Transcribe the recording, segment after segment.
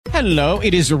Hello,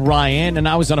 it is Ryan, and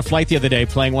I was on a flight the other day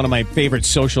playing one of my favorite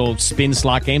social spin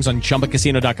slot games on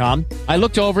ChumbaCasino.com. I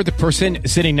looked over at the person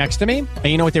sitting next to me, and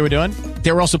you know what they were doing?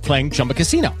 They were also playing Chumba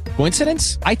Casino.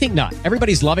 Coincidence? I think not.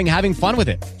 Everybody's loving having fun with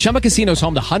it. Chumba Casino is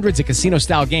home to hundreds of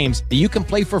casino-style games that you can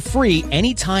play for free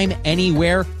anytime,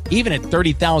 anywhere, even at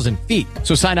 30,000 feet.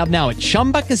 So sign up now at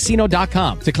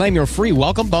ChumbaCasino.com to claim your free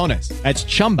welcome bonus. That's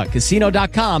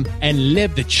ChumbaCasino.com and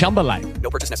live the Chumba life.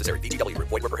 No purchase necessary. VGW.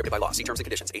 Void where prohibited by law. See terms and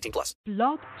conditions. 18+.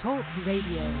 Blog Talk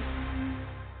Radio.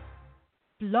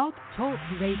 Blog Talk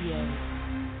Radio.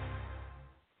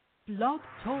 Blog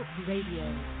Talk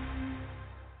Radio.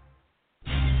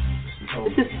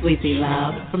 This is Sleepy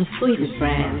Love from Sleepy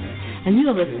Friends, and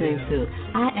you're listening to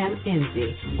I Am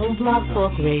Indi on Blog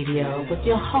Talk Radio with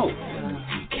your host,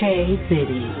 K.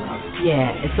 Diddy.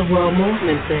 Yeah, it's a world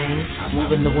movement thing,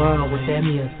 moving the world with their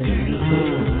music.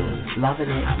 Loving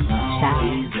it.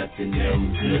 Always up to no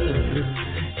good.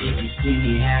 If you see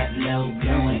me hot, low,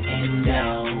 blowing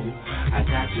endo, I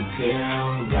got your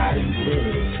girl riding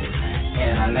good,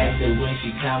 and I like the way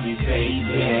she call me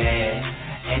baby.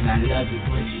 And I love it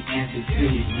when she answers to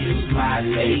you, my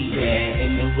lady.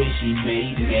 And the way she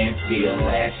made me feel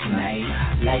last night,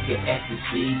 like an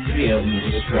ecstasy pill,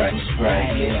 me strike.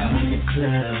 I'm in the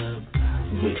club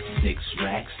with 6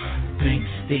 racks, bank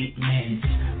statements,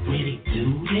 really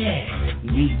do that.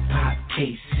 We pop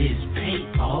cases, pay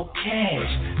all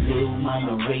cash. Little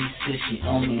mama racist, she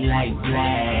only like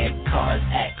black cars,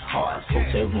 act hard.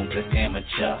 Hotel room that's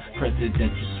amateur,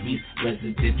 presidential suite,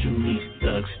 residential meet,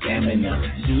 thug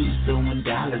stamina. Dudes throwing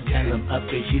dollars, tell them up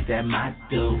there, she's at my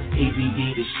door. ABD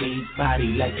the shades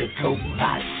body like a coke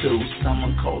pot too.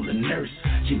 Someone call the nurse,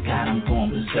 she got him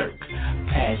going berserk.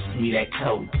 Pass me that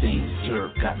cold thing,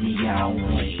 sir, got me out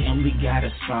way. And we got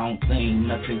a strong thing,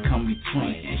 nothing come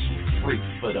between. And she free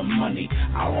for the money,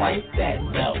 I like that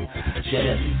though.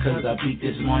 Just cause I beat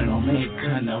this one don't make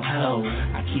her no hoe.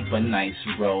 I keep a nice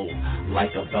roll,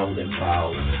 like a bowling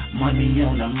ball. Money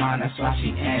on the mind, that's why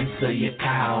she answer your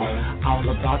call. All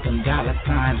about them dollar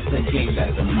signs, the game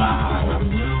at the mall. I'm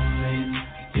moving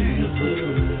through the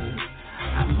hood,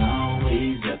 I'm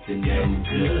always up to no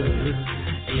good.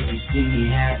 If you see me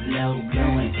hot, low,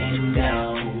 blowing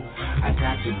endo, I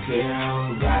got your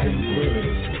girl riding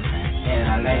wood. And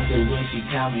I like the way she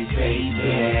call me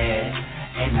baby.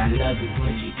 And I love it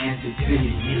when she answers to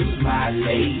you, my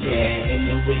lady.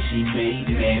 And the way she made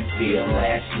me feel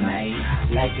last night,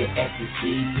 like an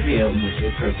ecstasy pill with the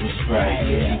purple Sprite.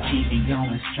 She keep me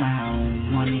going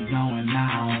strong, money going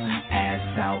on.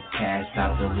 Ass out, pass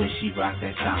out, the way she rock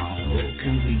that song.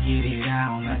 Cause we get it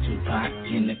on, not too hot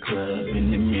in the club,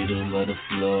 in the middle of the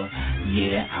floor.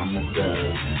 Yeah, I'm a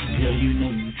thug. Girl, you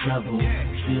know you trouble,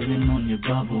 feeling on your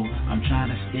bubble. I'm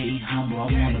trying to stay humble,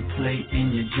 I wanna play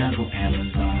in your jungle.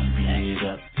 Amazon, beat it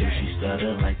up till she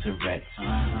stutter like Tourette's.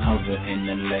 Hover in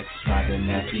the Lex, riding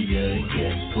after your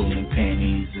yes. Pulling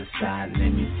panties aside, let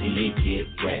me see it get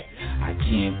wet. I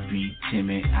can't be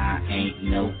timid, I ain't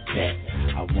no pet.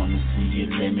 I wanna see your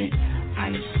limit,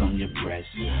 ice on your breast.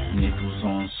 Nipples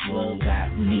on swole,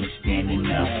 got me standing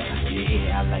up.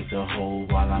 Yeah, I like to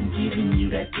hold while I'm giving you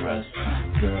that thrust.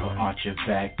 Girl, arch your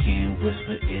back and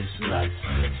whisper it's lust.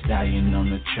 Stallion on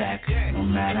the track, no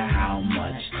matter how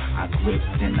much I grip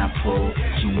and I pull,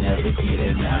 she never get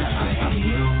enough. I'm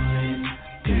rolling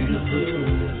through the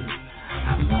hood,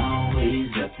 I'm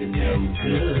always up to no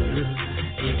good.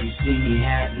 If you see me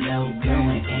hot, low,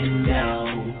 blowing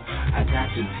endo, I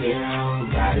got your girl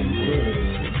riding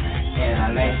wood. And I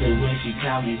like the way she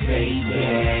call me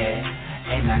baby.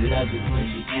 And I love it when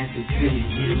she answers to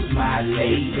you, my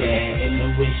lady. And the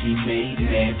way she made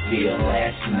me feel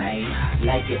last night,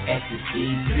 like an ecstasy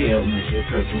pill, Mr.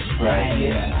 Purple Sprite.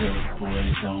 Yeah, good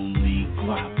boys only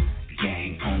guap.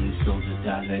 Gang, only soldiers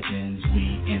are legends.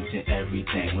 We into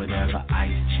everything, whatever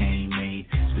ice chain made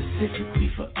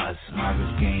specifically for us.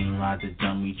 Margaret's game, ride the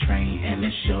dummy train and the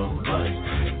short bus.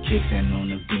 Kicking on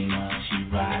the beamer, she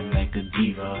ride like a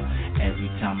diva.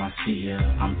 Every time I see her,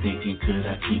 I'm thinking, could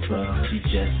I keep her? She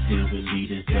just deal with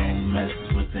leaders, don't mess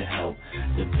with the help.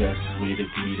 The best way to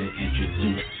greet her,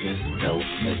 introduce is dope.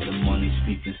 Let the money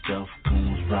speak the stuff,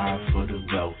 goons ride for the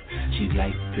wealth. She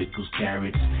like pickles,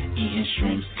 carrots, eating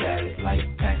shrimp salad. Like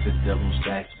packs of double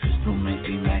stacks, pistol make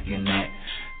they mackin' that.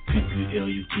 Pimp you ill,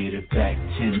 you get it back,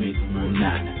 timid, will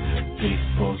not.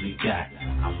 Baseballs we got,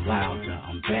 I'm wilder,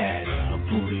 I'm badder. Her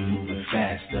booty moving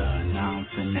faster, now I'm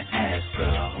finna ask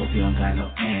her. Hope you don't got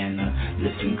no Anna,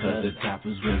 listen cause the top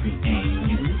is where we aim,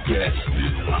 you guess.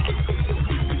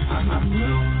 I'm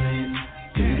rolling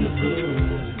through the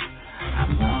hood,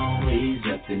 I'm always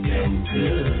up to no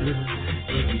good.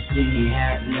 If you see me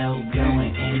hot low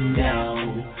going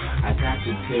Indo. I got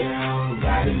the girl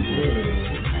riding good,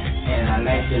 and I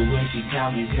like it when she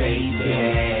call me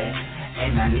baby.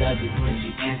 And I love it when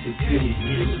she answers to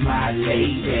you, my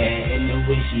lady. And the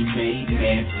way she made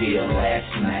me feel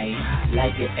last night,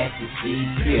 like an ecstasy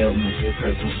pill, Mr.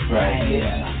 Purple Sprite.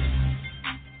 Yeah.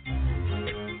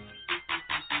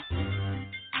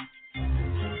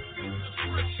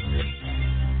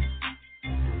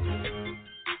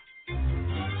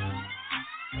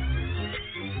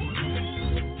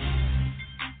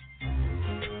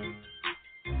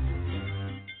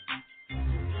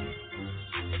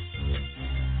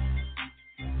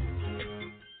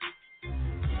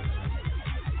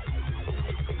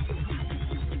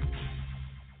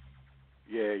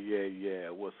 Yeah.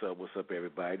 What's up,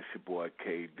 everybody? It's your boy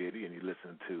K Diddy, and you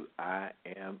listen to I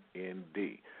Am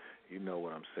Indi. You know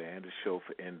what I'm saying? The show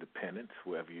for independence,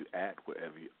 wherever you at,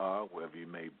 wherever you are, wherever you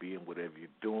may be, and whatever you're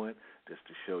doing. This is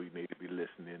the show you need to be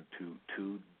listening to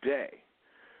today.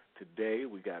 Today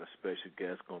we got a special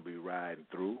guest going to be riding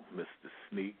through, Mr.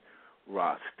 Sneak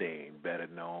Rothstein, better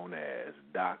known as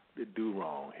Dr.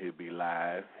 Do-Wrong. He'll be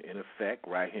live in effect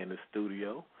right here in the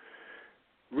studio.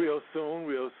 Real soon.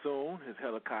 His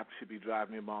helicopter should be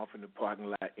driving him off in the parking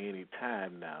lot any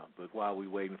time now. But while we're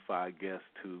waiting for our guest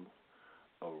to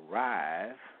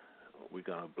arrive, we're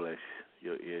going to bless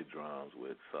your eardrums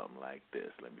with something like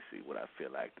this. Let me see what I feel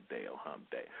like today on Hump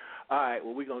Day. All right,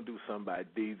 well, we're going to do something by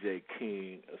DJ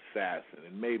King Assassin.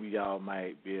 And maybe y'all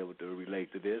might be able to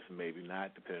relate to this, maybe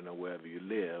not, depending on wherever you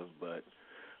live. But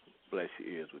bless your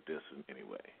ears with this one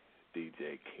anyway.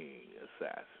 DJ King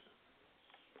Assassin.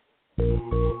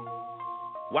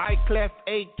 Wyclef,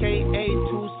 a.k.a.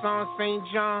 Tucson St.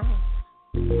 John,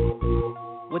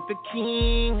 with the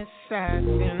King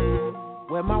Assassin,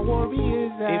 where my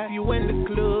warriors at. If you in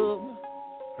the club,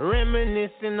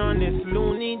 reminiscing on this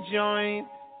loony joint,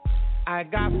 I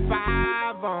got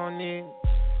 5 on it.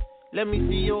 Let me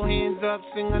see your hands up,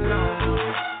 sing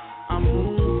along. I'm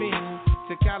moving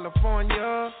to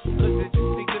California, cause it just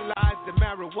legalized the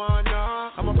marijuana.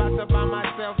 I'm about to buy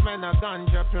myself, man, a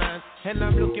ganja plant. And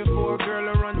I'm looking for a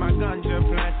girl to run my ganja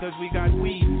plant. Cause we got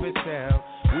weed for sale,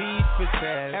 weed for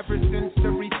sale. Ever since the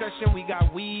recession, we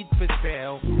got weed for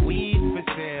sale, weed for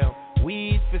sale,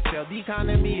 weed for sale. The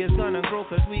economy is gonna grow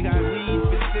cause we got weed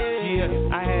for sale.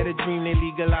 Yeah, I had a dream they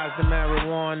legalized the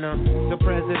marijuana. The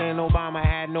President Obama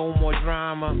had no more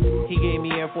drama. He gave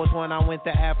me Air Force One, I went to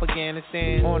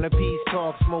Afghanistan. On a peace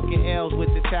talk, smoking L's with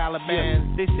the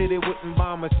Taliban. They said it wouldn't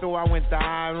bomb us, so I went to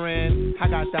Iran. I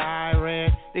got to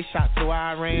Iran, they shot to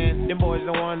Iran. Them boys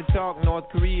don't want to talk, North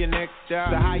Korea next job.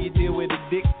 So how you deal with a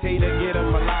dictator, get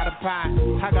him a lot of pot.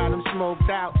 I got him smoked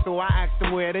out, so I asked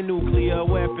him where the nuclear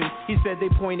weapons. He said they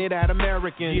pointed at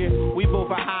Americans. Yeah, we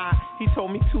both are high. He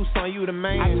told me, Tucson, you the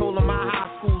man. I told him my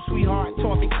high school sweetheart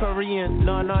talking Korean.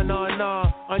 No.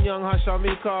 Anyang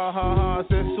Hashamika, ha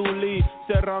said Suli,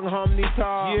 Serang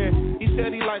Hamnita. Yeah, he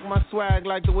said he liked my swag,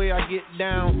 like the way I get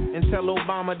down. And tell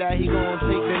Obama that he gon'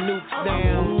 take the nukes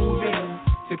down. I'm moving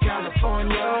to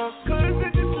California, cause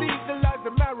they just legalized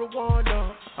the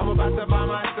marijuana. I'm about to buy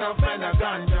myself and a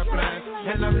ganja plant.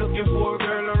 And I'm looking for a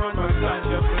girl to run my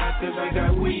ganja plant. Cause I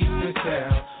got weed for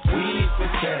sale, weed for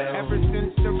sale. Ever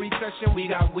since the recession, we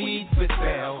got weed for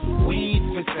sale, weed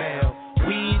for sale,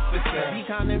 weed for sale. The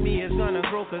economy is gonna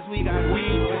grow cause we got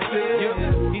weed for sale.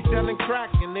 Yeah. He's selling crack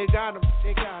and they got him,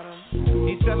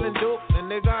 He's selling dope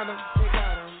and they got him,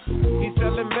 He's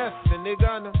selling meth and they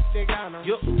got him,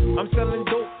 Yo, I'm selling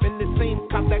dope and the same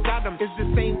cop that got him is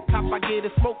the same cop I gave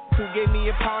a smoke who gave me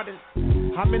a pardon.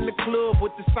 I'm in the club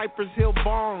with the Cypress Hill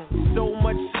bong. So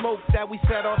much smoke that we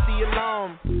set off the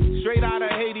alarm. Straight out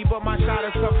of Haiti, but my shot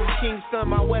is up from Kingston.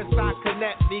 My west side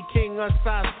connect, the king of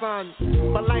son.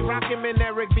 But like Rakim and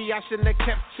Eric B, I shouldn't have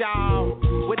kept y'all.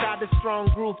 Without a strong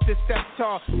groove to step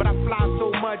tall. But I fly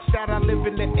so much that I live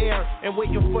in the air. And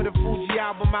waiting for the Fuji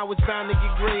album, I was bound to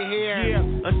get gray hair. Yeah,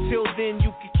 until then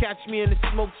you can catch me in the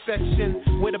smoke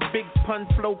section with a big pun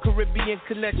flow, Caribbean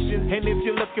connection. And if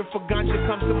you're looking for ganja,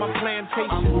 come to my plantation.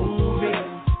 I'm moving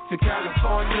to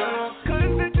California,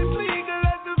 cause they just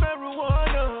legalized the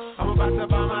marijuana. I'm about to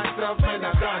buy myself and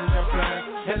a ganja plant.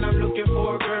 And I'm looking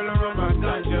for a girl to run my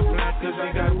ganja plant. Cause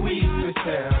I got weed for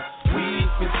sale, weed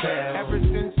for sale. Ever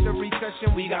since the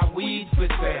recession, we got weed for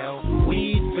sale,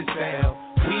 weed for sale,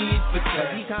 weed for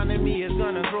sale. The economy is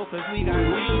gonna grow cause we got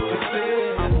weed for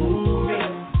sale. I'm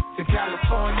moving to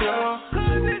California,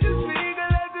 cause they just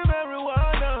legalized the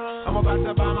marijuana. I'm about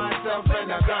to buy myself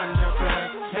and a ganja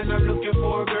plant. And I'm looking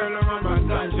for a girl to run my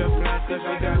ganja plant. Cause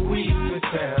I got weed for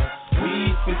sale,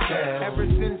 weed for sale. Ever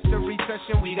since the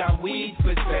recession, we got weed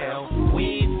for sale,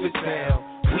 weed for sale,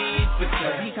 weed for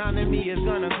sale. The economy is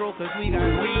gonna grow cause we got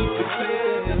weed for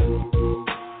sale.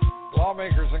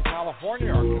 Lawmakers in California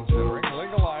are considering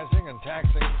legalizing and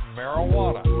taxing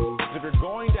marijuana. If you're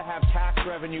going to have tax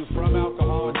revenue from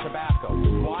alcohol and tobacco,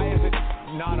 why is it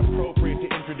not appropriate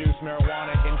to introduce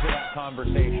marijuana into that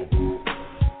conversation?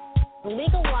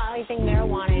 Legalizing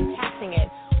marijuana and taxing it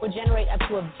would generate up to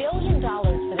 $1 billion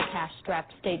for the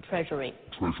cash-strapped state treasury.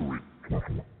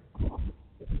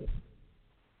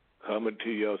 Coming to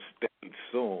your state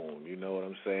soon. You know what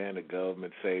I'm saying? The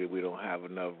government say that we don't have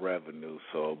enough revenue,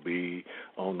 so be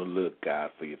on the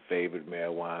lookout for your favorite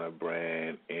marijuana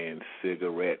brand and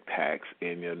cigarette packs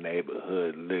in your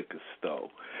neighborhood liquor store.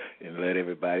 And let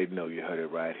everybody know you heard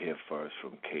it right here first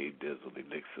from K Dizzle, the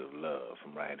Elixir of Love,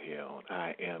 from right here on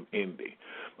I Am Indi.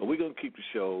 But we're going to keep the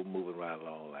show moving right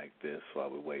along like this while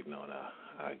we're waiting on our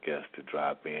guests to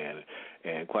drop in.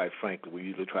 And quite frankly, we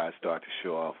usually try to start the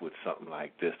show off with something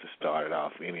like this to start it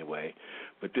off anyway.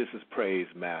 But this is Praise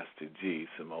Master G,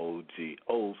 some old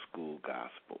school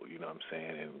gospel, you know what I'm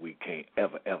saying? And we can't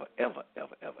ever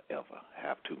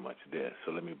have too much of this.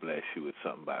 So let me bless you with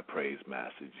something by Praise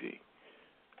Master G.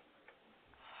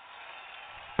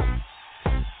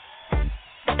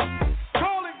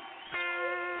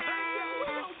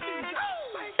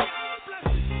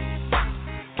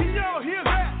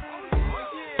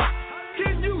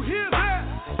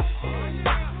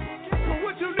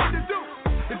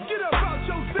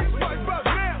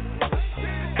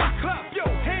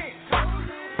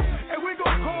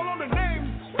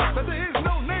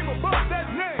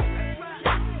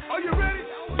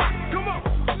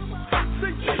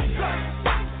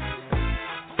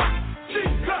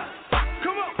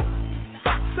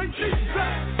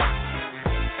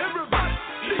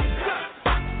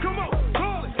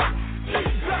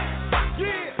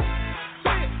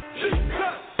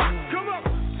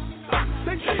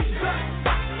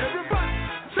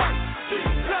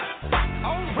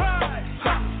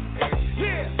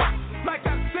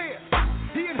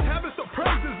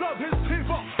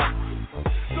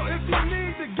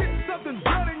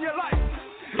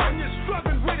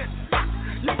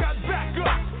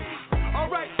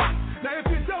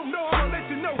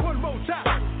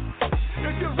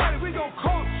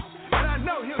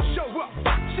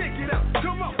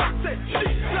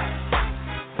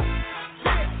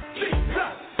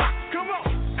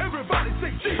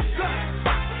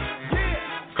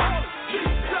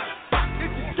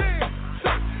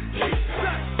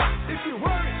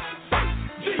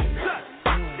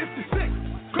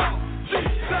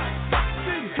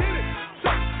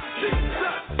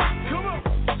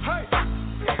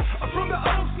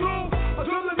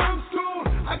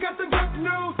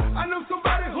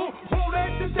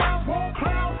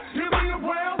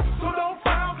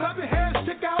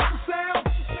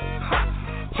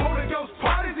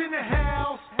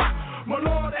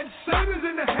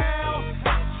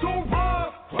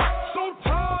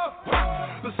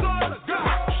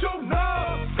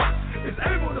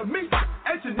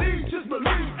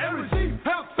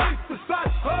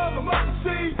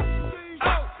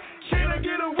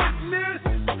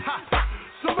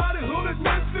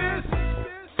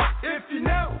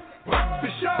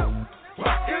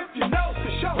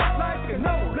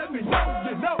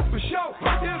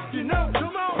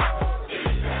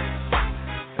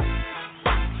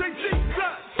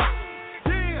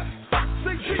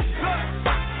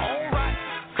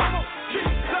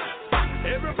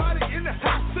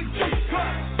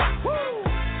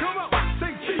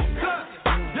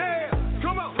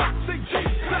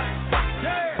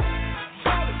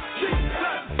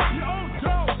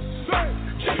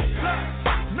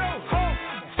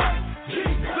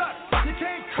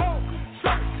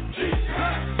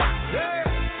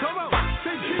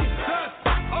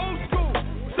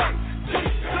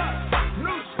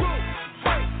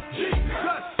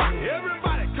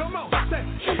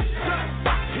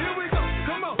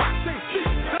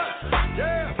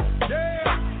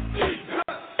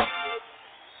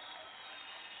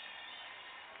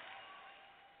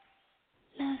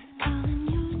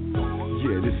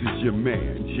 Your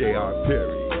man, J.R.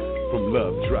 Perry from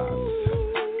Love Drops.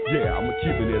 Yeah, I'm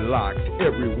keeping it locked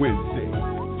every Wednesday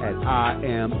at I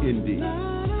Am Indi,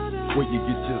 where you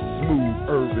get your smooth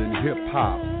urban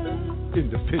hip-hop,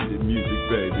 independent music,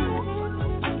 baby.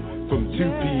 From 2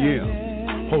 p.m.,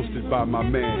 hosted by my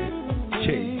man, K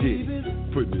Diddy,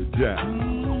 putting it down.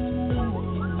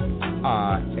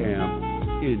 I Am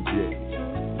Indi.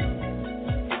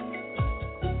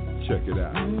 Check it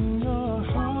out.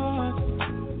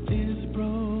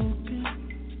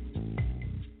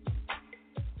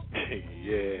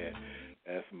 Yeah,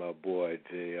 that's my boy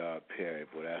J.R. Perry.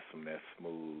 Boy, that's some that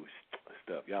smooth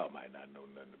stuff. Y'all might not know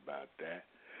nothing about that.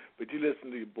 But you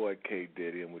listen to your boy K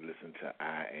Diddy, and we listen to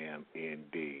I Am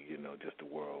Indi, just the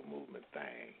world movement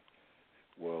thing.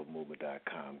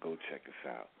 Worldmovement.com. Go check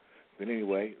us out. But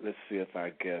anyway, let's see if our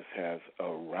guest has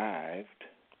arrived.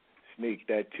 Sneak,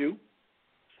 that you?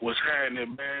 What's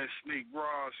happening, man? Sneak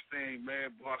Rothstein,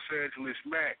 man. Los Angeles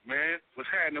Mac, man. What's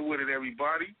happening with it,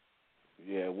 everybody?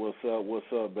 Yeah, what's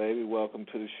up, baby? Welcome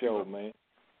to the show, man.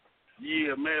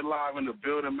 Yeah, man, live in the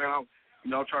building, man.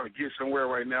 I'm trying to get somewhere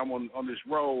right now. I'm on this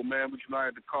road, man. But I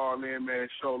had to call in, man,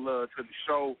 show love to the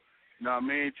show. You know what I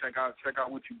mean? Check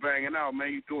out what you banging out,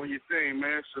 man. You doing your thing,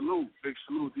 man. Salute. Big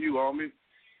salute to you, homie.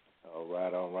 Oh,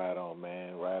 right on,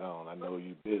 man. Right on. I know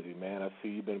you busy, man. I see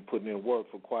you've been putting in work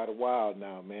for quite a while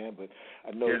now, man. But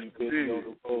I know you're busy on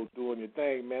the road doing your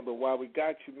thing, man. But while we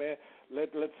got you, man, let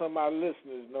some of our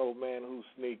listeners know, man, who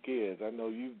Sneak is. I know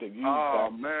you've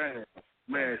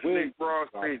man, Sneak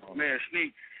Rothstein, man,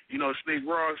 Sneak. Sneak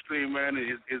Rothstein, man,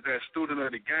 is that student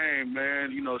of the game,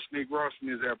 man. Sneak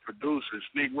Rothstein is that producer.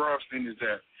 Sneak Rothstein is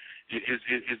that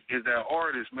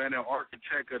artist, man, that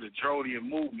architect of the Jodian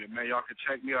movement, man. Y'all can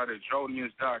check me out at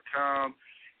Jodians.com.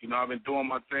 I've been doing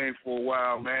my thing for a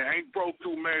while, man. I ain't broke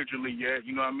through majorly yet,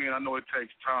 you know what I mean? I know it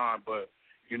takes time, but,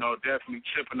 definitely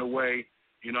chipping away,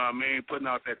 you know what I mean? Putting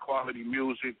out that quality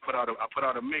music. I put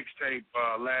out a mixtape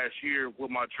last year with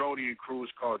my Jodian crew.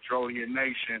 It's called Jodian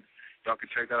Nation. Y'all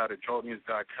can check that out at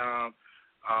Jodians.com.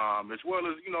 As well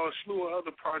as, a slew of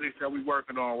other projects that we're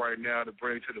working on right now to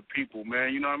bring to the people,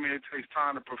 man. You know what I mean? It takes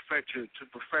time to perfect,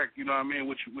 you know what I mean,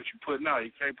 what you putting out. You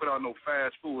can't put out no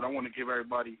fast food. I want to give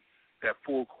everybody that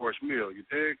full course meal, you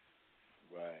dig?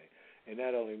 Right. And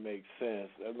that only makes sense.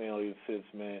 That only makes sense,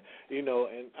 man. And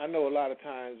I know a lot of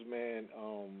times, man,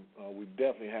 we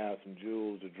definitely have some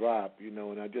jewels to drop,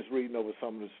 and I just reading over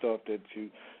some of the stuff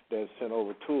that's sent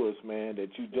over to us, man, that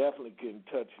you definitely can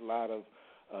touch a lot of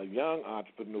young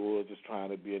entrepreneurs just trying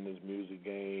to be in this music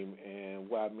game. And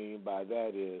what I mean by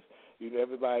that is,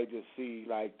 everybody just see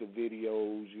like the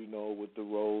videos, with the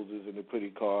roses and the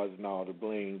pretty cars and all the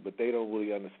bling, but they don't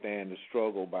really understand the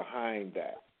struggle behind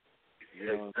that.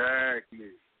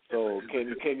 Exactly. So can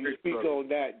you speak on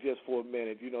that just for a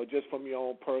minute? Just from your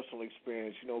own personal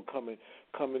experience, coming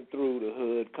through the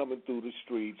hood, coming through the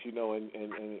streets,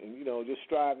 and just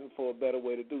striving for a better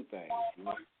way to do things.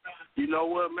 You know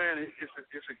what, man? It's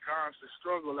a constant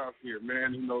struggle out here,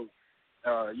 man. You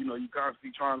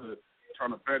constantly trying to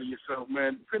better yourself,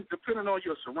 man. Depending on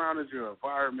your surroundings, your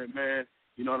environment, man.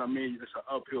 You know what I mean? It's an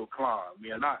uphill climb,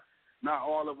 man. Not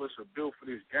all of us are built for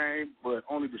this game, but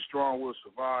only the strong will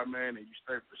survive, man, and you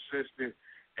stay persistent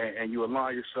and you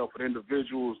align yourself with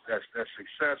individuals that's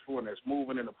successful and that's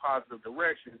moving in a positive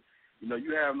direction.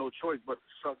 You have no choice but to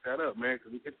suck that up, man,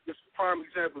 because it's a prime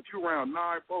example. If you're around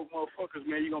 9 broke motherfuckers,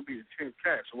 man, you're going to be the 10th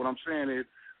cat. So what I'm saying is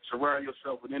surround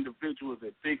yourself with individuals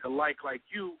that think alike like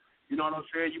you. You know what I'm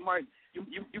saying? You might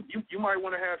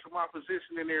want to have some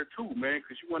opposition in there too, man,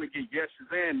 because you want to get yeses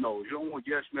and nos. You don't want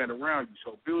yes men around you.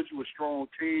 So build you a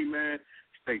strong team, man.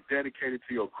 Stay dedicated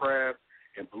to your craft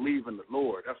and believe in the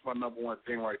Lord. That's my number one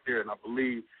thing right there. And I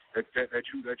believe that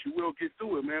you will get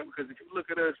through it, man, because if you look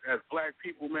at us as black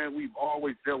people, man, we've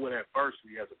always dealt with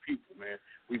adversity as a people, man.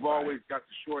 We've always got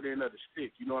the short end of the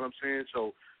stick. You know what I'm saying?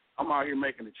 So I'm out here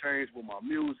making a change with my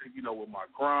music, with my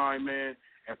grind, man,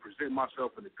 and present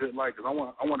myself in a good light, because I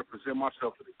want to present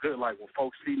myself in a good light. When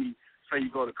folks see me, say you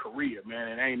go to Korea,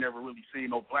 man, and they ain't never really seen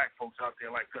no black folks out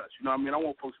there like us. You know what I mean? I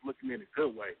want folks to look at me in a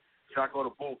good way. So I go to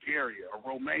Bulgaria or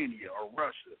Romania or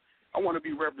Russia, I want to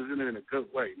be represented in a good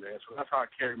way, man. So that's how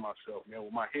I carry myself, man,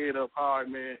 with my head up high,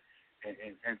 man,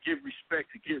 and give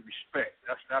respect to get respect.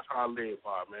 That's how I live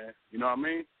by, man. You know what I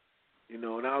mean?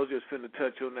 And I was just finna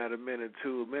touch on that a minute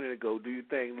ago. Do you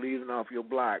think leaving off your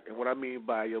block, and what I mean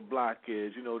by your block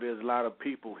is, there's a lot of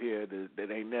people here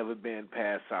that ain't never been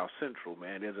past South Central,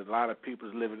 man. There's a lot of people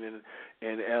living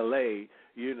in L.A.,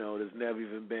 that's never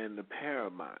even been to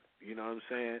Paramount. You know what I'm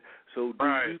saying? So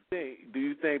do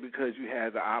you think because you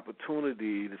had the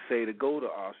opportunity to go to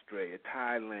Australia,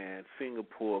 Thailand,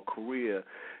 Singapore, Korea,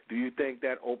 do you think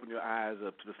that opened your eyes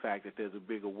up to the fact that there's a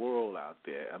bigger world out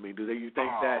there? I mean, do you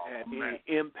think that had any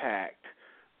impact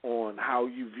on how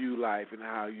you view life and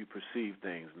how you perceive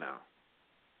things now?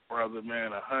 Brother, man,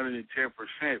 110%,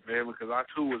 man, because I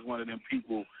too was one of them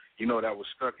people, that was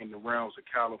stuck in the realms of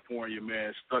California,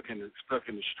 man, stuck in the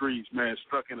streets, man,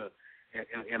 stuck in a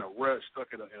rut, stuck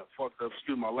in a fucked up,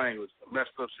 excuse my language, a messed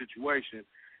up situation.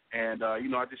 And, I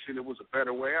just said it was a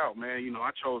better way out, man.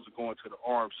 I chose to go into the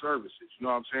armed services, you know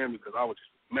what I'm saying, because I was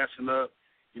just messing up,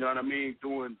 you know what I mean,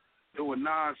 doing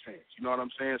nonsense, you know what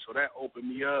I'm saying. So that opened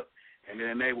me up. and it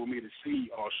enabled me to see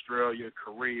Australia,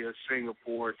 Korea,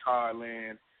 Singapore,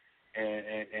 Thailand,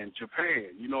 and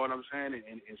Japan. You know what I'm saying?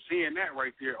 And seeing that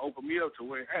right there opened me up to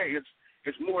where, hey,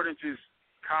 it's more than just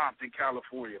Compton,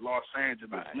 California, Los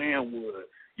Angeles, right. Linwood.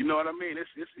 You know what I mean?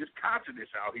 It's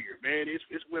continents out here, man.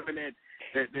 It's women that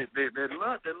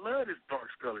love this dark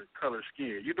color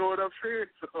skin. You know what I'm saying?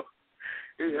 So,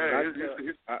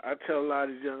 I tell a lot of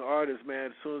these young artists, man,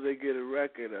 as soon as they get a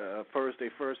record, they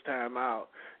first time out,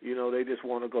 you know, they just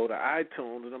want to go to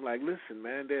iTunes, and I'm like, listen,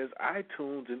 man, there's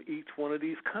iTunes in each one of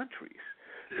these countries.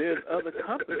 There's other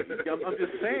companies. I'm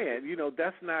just saying, you know,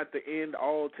 that's not the end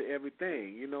all to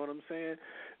everything. You know what I'm saying?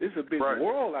 This is a big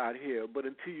world out here, but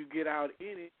until you get out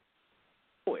in it,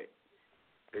 know it.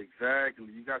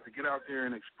 Exactly. You got to get out there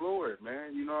and explore it,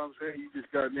 man. You know what I'm saying? You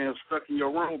just got damn stuck in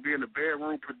your room being a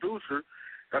bedroom producer.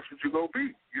 That's what you're going to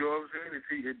be. You know what I'm saying?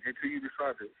 Until you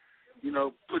decide to, you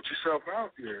know, put yourself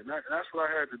out there. And that's what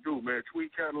I had to do, man.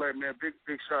 Tweet Cadillac, man, big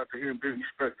shout to him. Big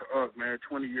respect to Ugg, man,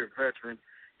 20-year veteran.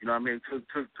 You know what I mean?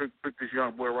 Took this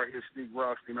young boy right here, Sneak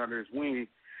Rothstein, under his wing.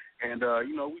 And,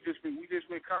 you know, we just been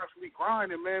constantly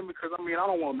grinding, man, because, I mean, I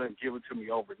don't want nothing given to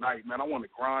me overnight, man. I want to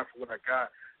grind for what I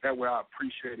got. That way I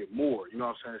appreciate it more. You know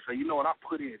what I'm saying? So, you know what? I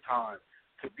put in time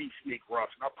to be Sneak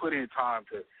Rothstein. I put in time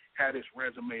to have this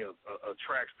resume of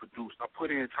tracks produced. I put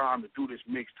in time to do this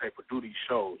mixtape or do these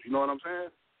shows. You know what I'm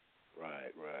saying?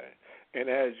 Right. And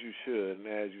as you should,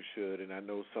 and I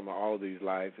know all these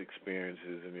life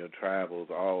experiences and your travels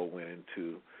all went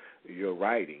into your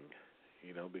writing,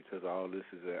 you know, because all this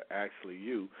is actually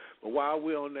you. But while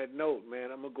we're on that note, man,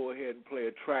 I'm going to go ahead and play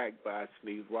a track by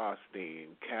Sneak Rothstein,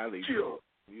 Cali Joe.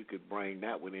 You could bring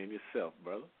that one in yourself,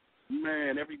 brother.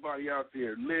 Man, everybody out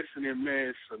there listening,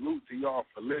 man, salute to y'all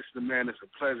for listening, man. It's a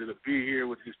pleasure to be here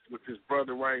with this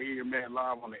brother right here, man,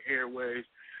 live on the airwaves.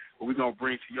 What we're going to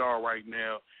bring to y'all right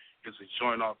now is a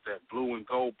joint off that Blue and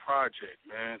Gold project,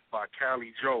 man, by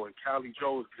Cali Joe. And Cali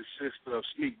Joe consists of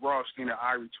Sneak Rothstein and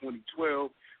Irie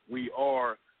 2012. We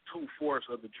are two-fourths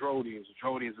of the Drodians. The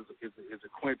Drodians is a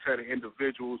quintet of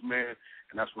individuals, man,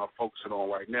 and that's what I'm focusing on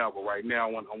right now. But right now,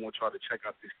 I want y'all to check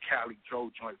out this Cali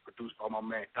Joe joint produced by my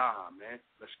man Dom, man.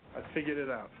 I figured it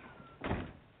out.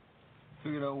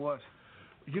 Figured out what?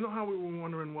 You know how we were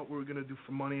wondering what we were going to do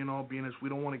for money and all, being as we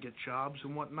don't want to get jobs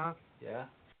and whatnot? Yeah?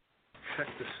 Check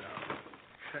this out.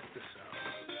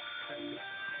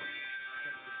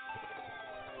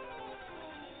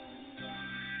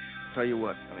 Tell you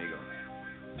what, amigo.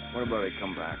 What about I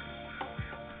come back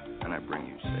and I bring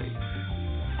you, say,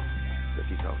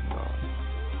 $50,000?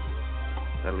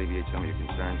 That alleviates some of your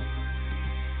concerns?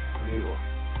 Amigo,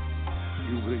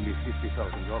 you bring me $50,000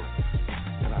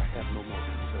 and I have no more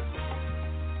concerns.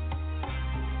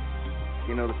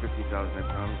 You know the $50,000 I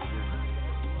promised you?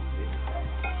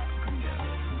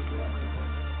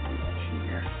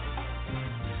 Yeah.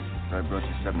 So I brought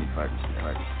you 75 instead of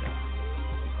 5%.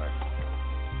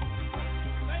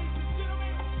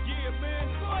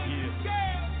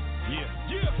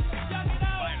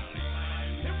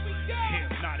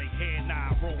 Hypnotic head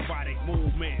nod, robotic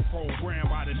movement, programmed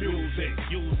by the music,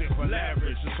 use it for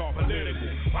leverage, it's all political,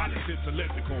 politics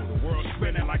elliptical, the world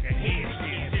spinning like a head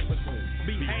spin, typical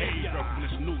behavior from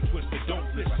this new twisted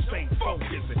dopeness, I stay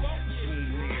focused,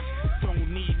 assume this,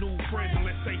 don't need new friends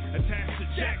unless they attached to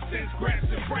Jackson's, Grants,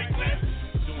 and Franklin.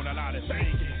 Doing a lot of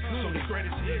thinking, so the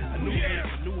credits, a new air,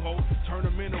 a new hope, turn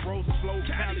them into roses, slow,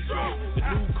 Cali Joe, the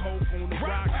new coke on the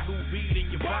rock, new beat in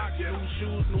your box, new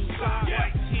shoes, new socks,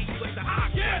 white tee with the hot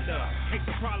thunder, hate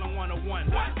the problem 101,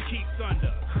 keep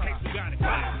thunder, case you got it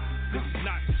clear, this is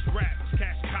not just rap, it's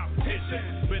cash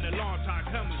competition, been a long time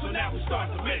coming, so now we start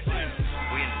the mission.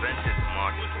 We invented the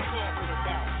market.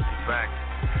 In fact,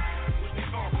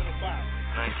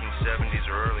 1970s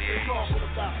or early 80s,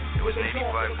 there was an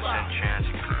 85% chance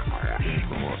it could have crashed.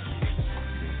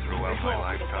 Throughout my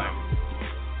lifetime,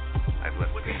 I've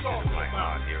left pieces of my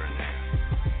heart here and there.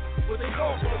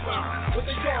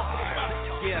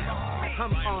 Yeah,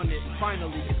 I'm on it,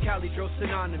 finally. It's Cali Joe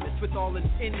synonymous with all and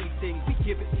anything. We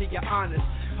give it to you honest,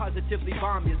 positively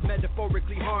bomb you,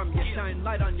 metaphorically harm you, shine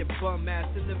light on your bum ass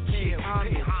in the pain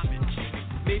homage.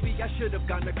 Maybe I should have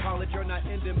gone to college or not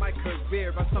ended my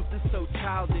career on something so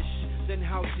childish. Then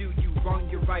how do you wrong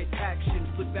your right actions?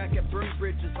 Look back at burned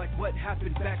bridges like what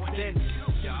happened back then.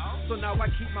 So now I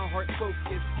keep my heart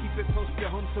focused, keep it close to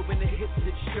home so when it hits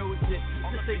it shows it.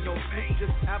 This ain't no fake,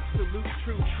 just absolute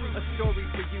truth. A story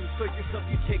for you, so yourself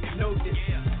you take notice.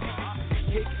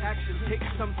 Take action, take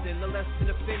something, a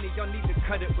lesson of any. Y'all need to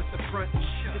cut it with the front.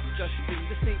 Disgusting,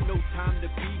 this ain't no time to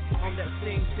be on that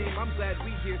same. I'm glad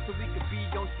we here so we could be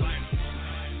on some.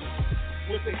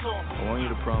 I want you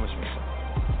to promise me something.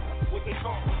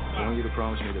 I want you to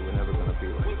promise me that we're never going to be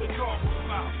like that. I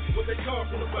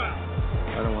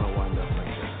don't want to wind up like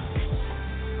that.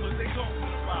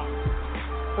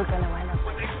 We're going to wind up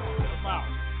like that.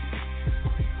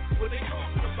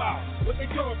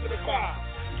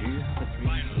 Do you have a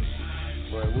dream?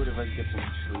 Well, I would if I could get some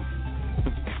sleep.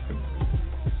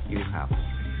 You have a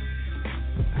dream.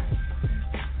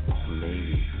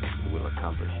 Maybe you will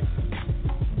accomplish it.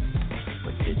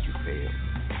 But did you fail?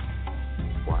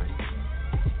 Why?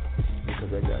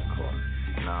 Because I got caught.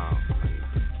 No,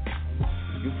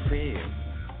 you failed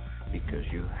because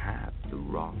you had the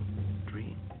wrong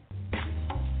dream.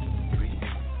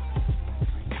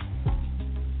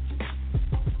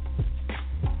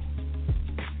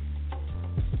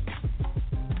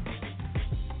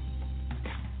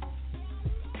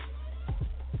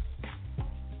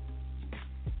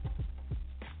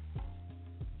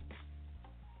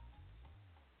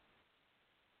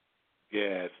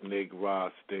 Yes, Nick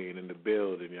Rothstein in the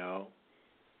building, y'all.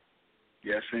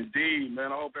 Yes, indeed,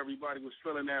 man. I hope everybody was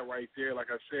feeling that right there.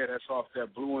 Like I said, that's off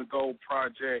that Blue and Gold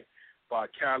project by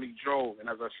Cali Joe. And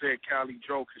as I said, Cali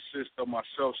Joe consists of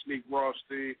myself, Sneak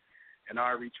Rothstein, and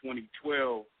Irie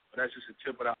 2012. But that's just the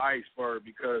tip of the iceberg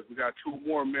because we got two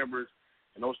more members,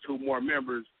 and those two more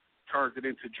members turned it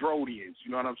into Drodians.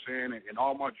 You know what I'm saying? And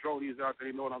all my Drodians out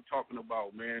there, they know what I'm talking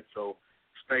about, man. So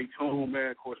stay tuned, man.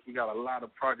 Of course, we got a lot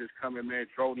of projects coming, man.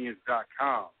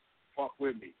 Drodians.com. Fuck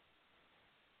with me.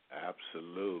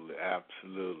 Absolutely.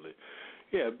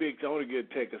 Yeah, I want to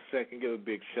take a second, give a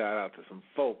big shout out to some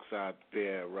folks out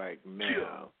there right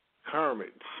now.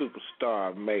 Kermit,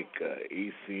 Superstar Maker,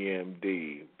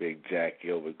 ECMD, Big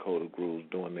Jackie over at Coda Grooves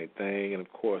doing their thing, and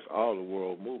of course all the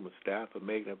World Movement staff for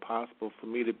making it possible for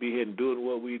me to be here and doing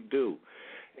what we do.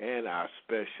 And our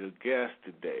special guest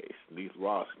today, Sneak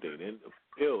Rothstein, in the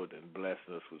building,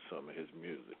 blessing us with some of his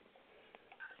music.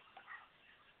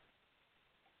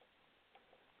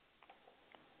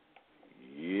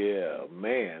 Yeah,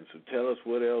 man. So tell us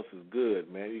what else is good,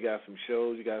 man. You got some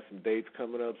shows, you got some dates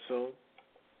coming up soon?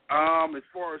 As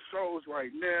far as shows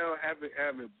right now,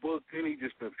 haven't booked any.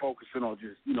 Just been focusing on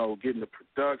just getting the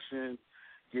production,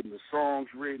 getting the songs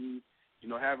written.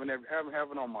 Having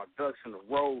all my ducks in a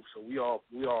row, so we all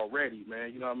ready,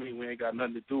 man. You know what I mean? We ain't got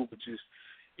nothing to do but just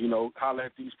holler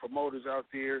at these promoters out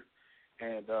there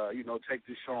and take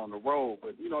this show on the road.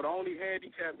 But the only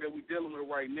handicap that we dealing with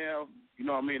right now, in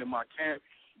my camp,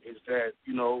 is that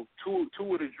two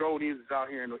of the Drodians is out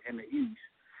here in the east,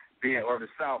 or the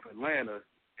South, Atlanta,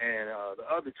 and the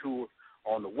other two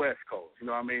on the West Coast. You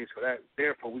know what I mean? So that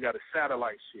therefore we got a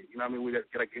satellite shit. You know what I mean? We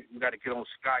got to get on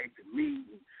Skype and meet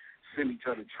and send each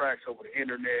other tracks over the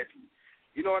internet.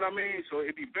 You know what I mean? So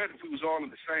it'd be better if we was all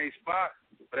in the same spot,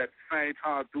 but at the same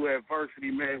time, through adversity,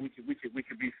 man, we could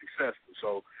be successful.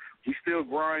 So we still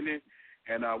grinding,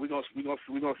 and we gonna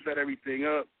set everything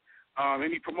up.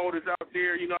 Any promoters out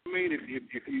there, you know what I mean? If you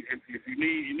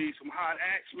need some hot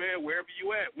acts, man, wherever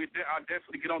you at, I'll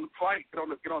definitely get on the flight, get on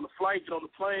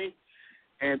the plane,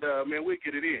 and man, we'll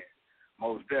get it in,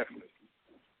 most definitely.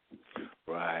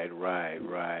 Right.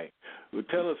 Well,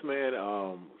 tell us, man.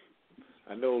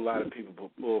 I know a lot of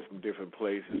people pull from different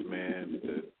places,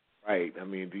 man. Right. I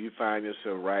mean, do you find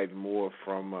yourself writing more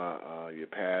from your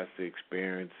past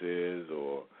experiences,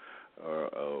 or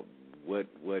what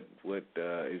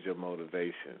is your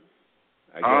motivation?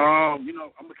 I'm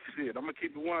gonna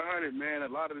keep it 100, man. A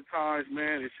lot of the times,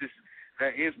 man, it's just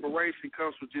that inspiration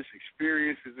comes from just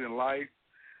experiences in life.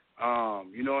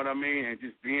 You know what I mean? And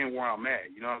just being where I'm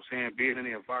at, you know what I'm saying? Being in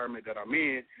the environment that I'm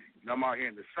in. I'm out here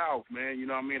in the South, man, you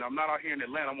know what I mean? I'm not out here in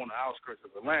Atlanta. I'm on the outskirts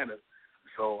of Atlanta.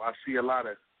 So I see a lot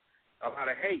of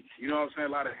hate, you know what I'm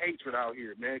saying? A lot of hatred out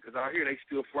here, man, because out here they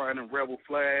still flying them rebel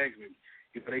flags and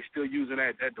they still using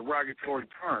that derogatory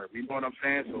term, you know what I'm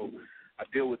saying? So I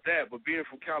deal with that. But being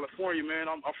from California, man,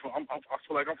 I feel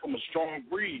like I'm from a strong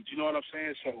breed, you know what I'm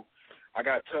saying? So I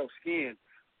got tough skin.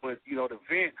 But, the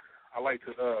vent, I like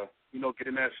to, get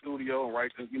in that studio and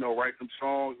write them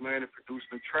songs, man, and produce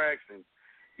them tracks and,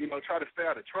 try to stay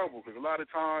out of trouble, because a lot of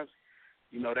times,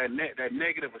 that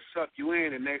negative will suck you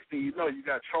in, and next thing you know, you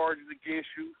got charges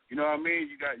against you. You know what I mean?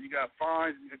 You got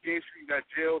fines against you. You got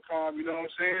jail time. You know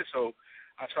what I'm saying? So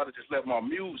I try to just let my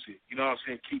music, you know what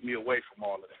I'm saying, keep me away from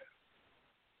all of that.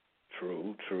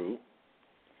 True.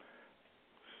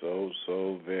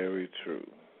 So very true.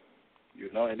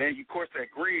 And then of course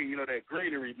that green, that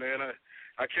greenery, man.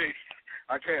 I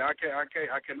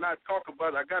cannot talk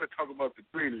about it. I got to talk about the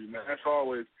greenery, man. That's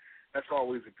always a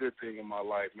good thing in my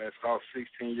life, man. Since I was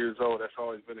 16 years old, that's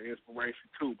always been an inspiration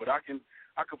too. But I can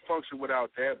function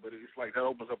without that. But it's like that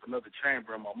opens up another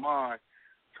chamber in my mind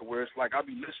to where it's like I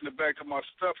be listening back to my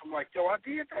stuff. I'm like, yo, I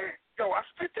did that. Yo, I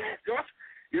spit that.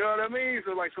 You know what I mean?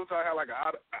 So like sometimes I have like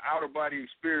an outer body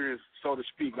experience, so to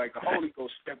speak. Like the Holy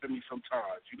Ghost stepped in me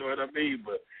sometimes. You know what I mean?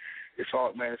 But it's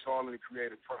all in the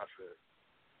creative process.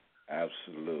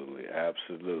 Absolutely.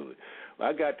 Well,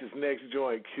 I got this next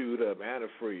joint queued up,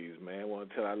 Antifreeze, man. Want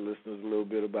to tell our listeners a little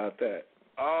bit about that?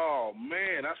 Oh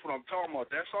man, that's what I'm talking about.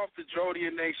 That's off the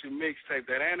Jodian Nation mixtape.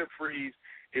 That Antifreeze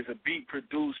is a beat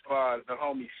produced by the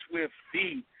homie Swift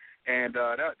B. And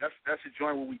that's a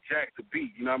joint where we jacked the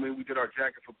beat. You know what I mean? We did our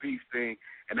Jacket for Beats thing,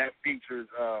 and that features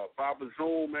Baba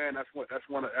Zoom, man. That's one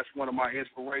of my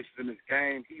inspirations in this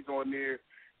game. He's on there.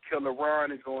 Killer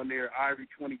Ron is on there. Ivory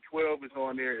 2012 is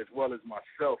on there, as well as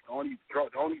myself. The only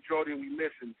Jordan we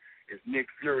missing is Nick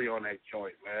Fury on that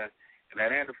joint, man. And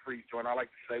that Antifreeze joint, I like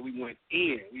to say we went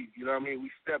in. You know what I mean? We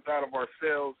stepped out of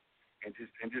ourselves and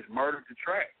just murdered the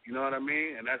track. You know what I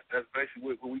mean? And that's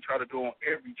basically what we try to do on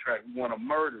every track. We want to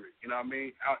murder it. You know what I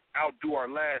mean? Outdo our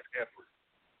last effort.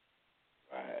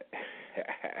 Right.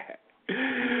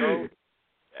 So,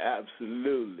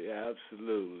 Absolutely.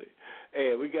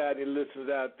 Hey, we got any listeners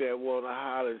out there want to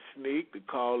holler and sneak? The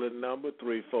call-in number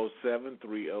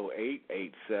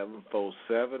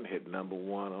 347-308-8747. Hit number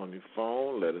 1 on your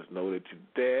phone. Let us know that you're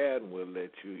there, and we'll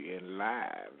let you in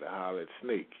live to holler and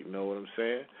sneak. You know what I'm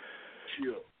saying?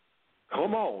 Sure.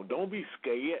 Come on, don't be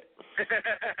scared.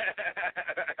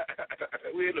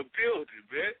 We're in the building,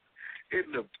 man.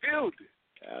 In the building.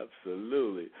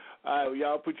 Absolutely. All right, well,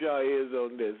 y'all put y'all ears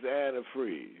on this.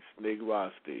 Antifreeze, Nick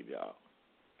Rothstein, y'all.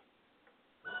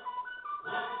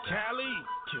 Cali,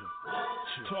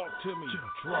 talk to me,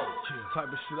 Dro. Type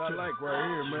of shit I like right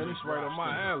here, man. It's right on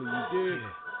my alley, you dig?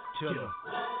 Tell him.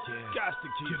 Got to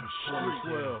keep him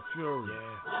 2012, Fury.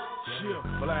 Shift,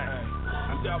 Black. I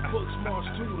got book smarts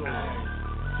too, though.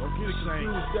 Don't get it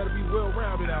confused, gotta be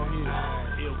well-rounded out here.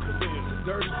 It's a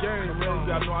dirty game, man. You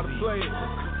gotta know how to play it.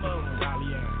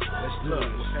 Let's look.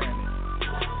 What's happening?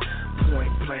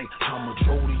 Point blank, I'm a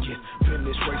Jodian. Been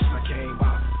this race I came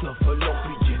out the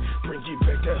fallopian. Bring it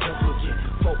back to hustle again.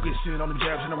 Focusing on the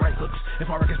jabs and the right hooks. If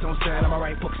my records don't stand, I'ma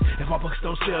write books. If my books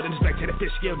don't sell, then it's back to the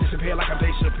fish scale. Disappear like I'm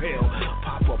Dave Chappelle.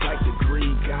 Pop up like the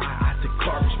green guy at the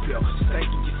garbage pail.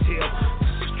 Stanky your tail.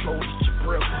 This is Jody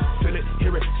Jabril. Feel it,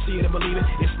 hear it, see it and believe it.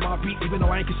 It's my beat, even though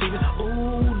I ain't conceiving.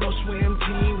 Ooh, no swim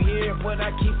team here, but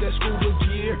I keep that scuba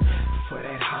gear. For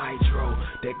that hydro,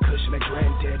 that cushion, that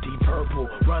granddaddy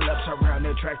purple. Run ups around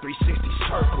that track, 360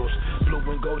 circles. Blue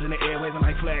and gold in the air, waving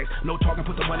like flags. No talking,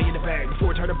 put the money in the bag.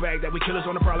 Before it turn the bag, that we killers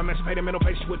on the problem. Emancipated mental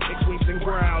patients with kicks, sweeps, and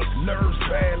growls. Nerves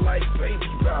bad like baby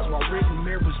bows. My written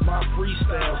mirrors, my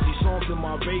freestyles. These songs are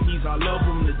my babies, I love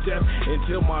them to death.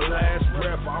 Until my last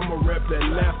breath, I'ma rep that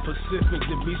left Pacific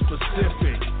to be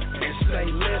specific. And stay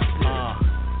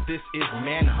listening. This is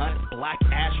Manhunt, black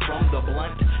ash from the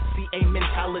blunt. CA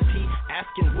mentality,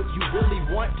 asking what you really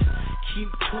want.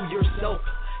 Keep to yourself.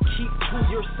 Keep to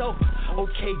yourself.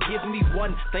 Okay, give me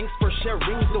one. Thanks for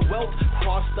sharing the wealth.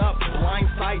 Crossed up,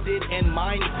 blindsided, and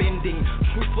mind bending.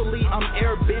 Truthfully, I'm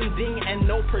airbending and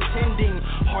no pretending.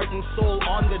 Heart and soul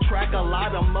on the track, a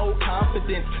lot of more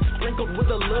confidence. Sprinkled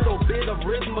with a little bit of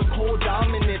rhythmical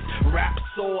dominance. Rap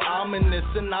so ominous,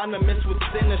 synonymous with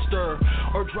sinister.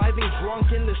 Or driving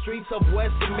drunk in the streets of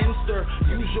Westminster.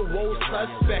 Usual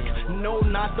suspect, no,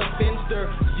 not the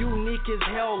finster. Unique as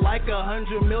hell, like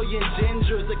 100 million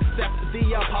gingers. Accept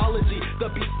the apology. The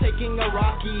beat's taking a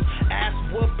rocky ass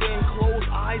whooping. Closed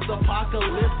eyes,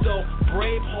 apocalypto.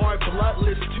 Brave heart,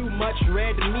 bloodless. Too much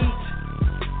red meat.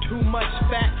 Too much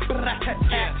fat.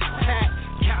 Rat-tat-tat.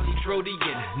 Cali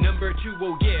Drodian, number 2,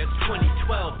 oh yeah, it's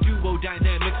 2012. Duo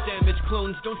dynamics, damage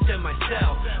clones, don't stem my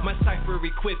cell. My cipher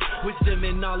equipped, wisdom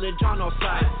and knowledge on all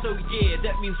sides. So yeah,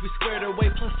 that means we squared away,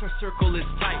 plus our circle is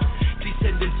tight.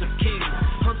 Descendants of kings,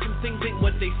 some things ain't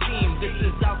what they seem. This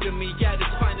is alchemy at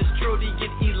its finest,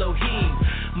 Drodian Elohim.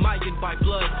 Mayan by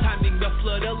blood, timing the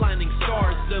flood, aligning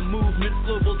stars. The movement's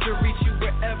global to reach you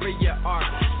wherever you are.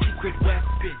 Secret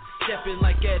weapons, stepping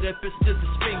like Oedipus to the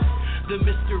Sphinx. The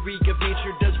mystery of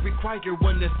nature does require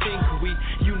one to think. We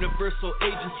universal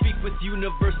agents speak with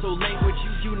universal language.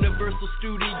 Use universal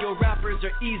studio rappers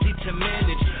are easy to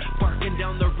manage. Barking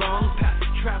down the wrong path,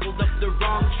 traveled up the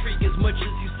wrong tree. As much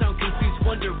as you sound confused,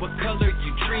 wonder what color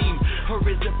you dream. Or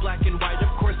is it black and white? Of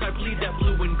course I bleed that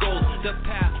blue and gold. The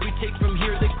path we take from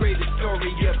here, the greatest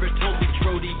story ever told. The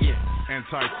Drodian.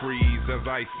 Antifreeze as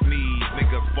I sneeze,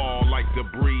 niggas fall like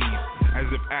debris,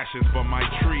 as if ashes from my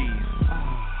trees.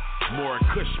 More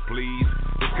kush, please.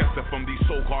 Disgusted from these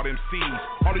so-called MCs.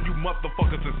 All of you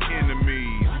motherfuckers is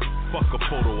enemies. Fuck a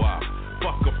photo op.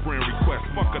 Fuck a friend request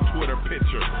fuck a Twitter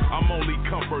picture. I'm only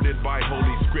comforted by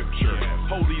holy scripture.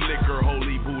 Holy liquor,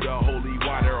 holy Buddha, holy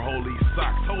water, holy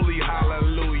socks, holy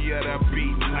hallelujah, the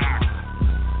beat knocks.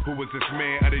 Who was this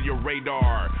man under your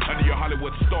radar? Under your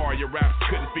Hollywood star, your raps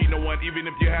couldn't feed no one even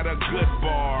if you had a good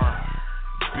bar.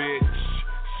 Bitch,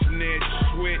 snitch,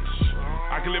 switch.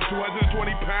 I can lift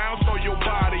 220 pounds, throw your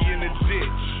body in the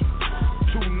ditch.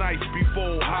 2 nights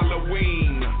before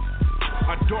Halloween,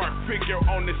 a dark figure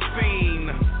on the scene.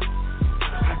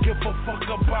 I give a fuck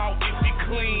about if you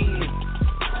clean.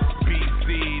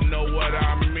 BC, know what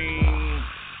I mean.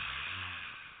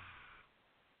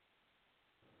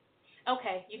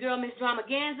 Okay, your girl Miss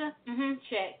Dramaganza,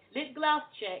 check. Lip gloss,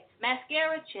 check.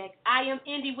 Mascara, check. I am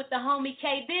Indie with the homie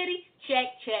K Diddy, check.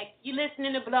 You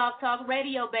listening to Blog Talk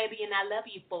Radio, baby, and I love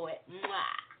you for it.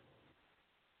 Mwah.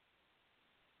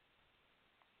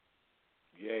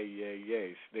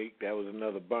 Yay. Sneak, that was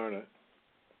another burner.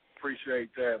 Appreciate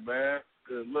that, man.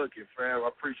 Good looking, fam. I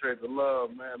appreciate the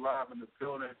love, man. Live in the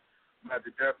building. I'm about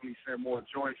to definitely send more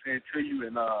joints in to you,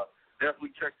 and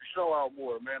definitely check the show out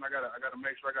more, man. I gotta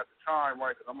make sure I got the time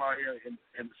right, because I'm out here in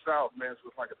the South, man, so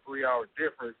it's like a 3-hour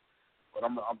difference. But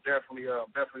I'm definitely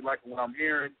liking what I'm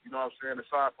hearing. You know what I'm saying?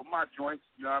 Aside from my joints,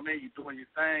 you know what I mean? You're doing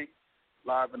your thing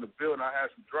live in the building. I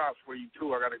have some drops for you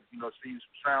too. I gotta see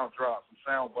some sound drops, some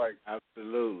sound bites.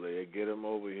 Absolutely, get them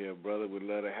over here, brother. We'd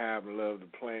love to have them, love to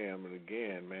play them. And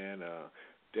again, man,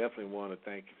 definitely want to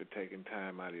thank you for taking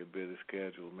time out of your busy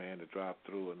schedule, man, to drop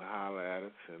through and holler at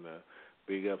us. And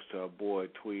big ups to our boy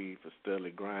Tweed for steadily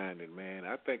grinding, man.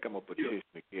 I think I'm going to petition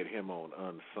to get him on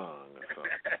Unsung or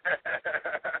something.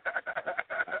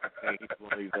 I think he's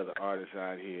one of these other artists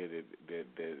out here that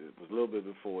was a little bit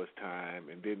before his time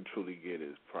and didn't truly get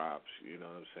his props, you know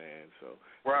what I'm saying? So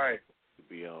right. To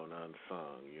be on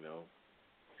Unsung, you know.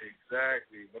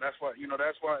 Exactly. But that's why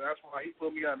he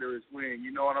put me under his wing, you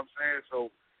know what I'm saying?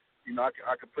 So,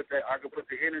 I could put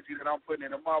the energy that I'm putting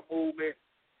into my movement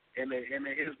and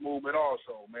his movement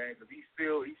also, man, because he's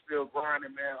still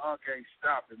grinding, man. Can't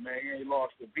stop it, man. He ain't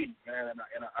lost a beat, man.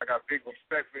 And I got big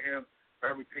respect for him, for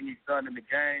everything he's done in the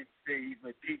game. He's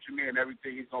been teaching me and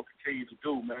everything he's gonna continue to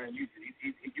do, man. You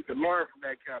can learn from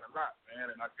that kind of lot,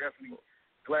 man. And I definitely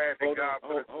glad that God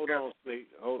put us together. Hold on, Steve.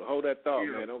 Hold that thought,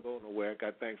 man. Don't go nowhere.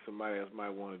 I think somebody else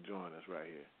might want to join us right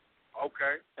here.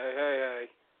 Okay. Hey.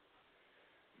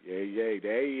 Yeah.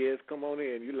 There he is. Come on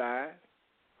in. You live.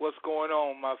 What's going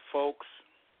on, my folks?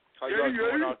 How y'all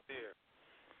doing out there?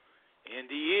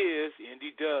 Indy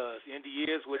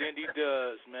does what Indy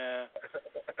does, man.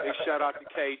 Big shout out to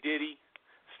K Diddy,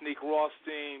 Sneak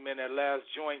Rothstein, man. That last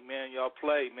joint, man, y'all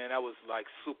played, man. That was like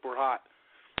super hot.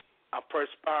 I'm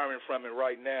perspiring from it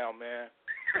right now, man.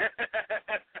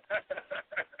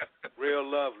 Real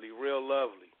lovely.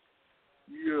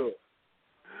 Yeah.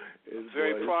 I'm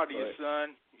very proud of you,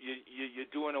 son.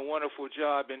 You're doing a wonderful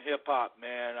job in hip-hop,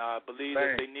 man. I believe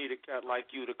that they need a cat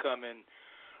like you to come and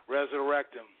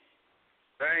resurrect him.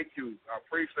 Thank you. I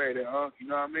appreciate it, huh? You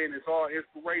know what I mean? It's all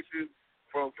inspiration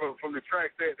from the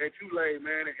tracks that you laid,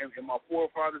 man, and my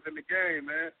forefathers in the game,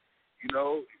 man. You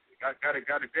know, I gotta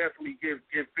definitely give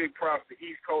big props to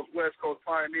East Coast, West Coast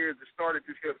pioneers that started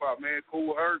this hip-hop, man.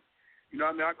 Cool Herc. You know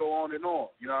what I mean? I go on and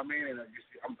on. You know what I mean? And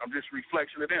I'm just a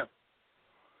reflection of them.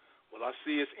 Well, I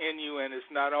see it's in you and it's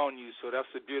not on you, so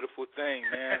that's a beautiful thing,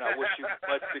 man. I wish you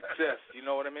much success. You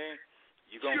know what I mean?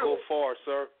 You're going to go far,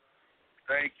 sir.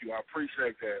 Thank you. I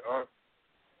appreciate that, huh?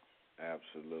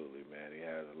 Absolutely, man. He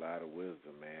has a lot of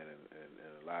wisdom, man, and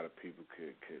a lot of people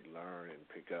could learn and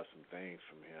pick up some things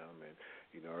from him. And,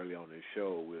 early on this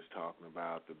show, we was talking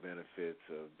about the benefits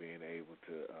of being able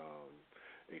to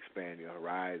expand your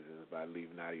horizons by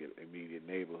leaving out of your immediate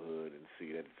neighborhood and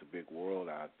see that it's a big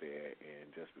world out there. And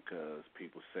just because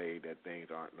people say that things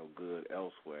aren't no good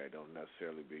elsewhere, don't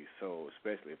necessarily be so,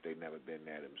 especially if they've never been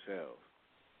there themselves.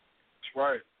 That's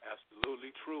right.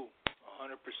 Absolutely true.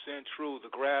 100% true.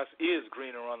 The grass is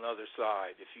greener on the other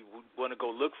side. If you want to go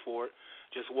look for it,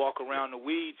 just walk around the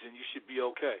weeds and you should be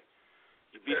okay.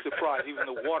 You'd be surprised. Even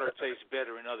the water tastes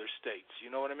better in other states.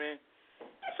 You know what I mean?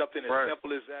 Something as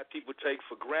simple as that people take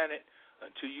for granted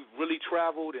until you've really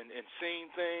traveled and seen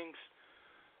things.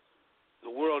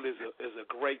 The world is a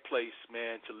great place,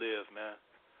 man, to live, man.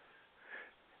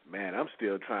 Man, I'm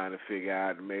still trying to figure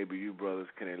out, maybe you brothers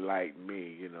can enlighten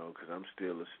me, because I'm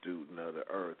still a student of the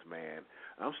earth, man.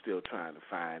 I'm still trying to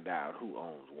find out who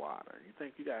owns water. You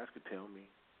think you guys could tell me?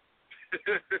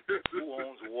 Who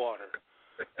owns water?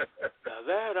 Now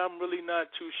that I'm really not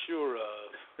too sure of.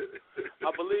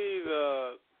 I believe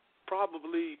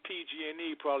probably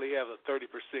PG&E probably have a 30%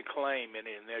 claim in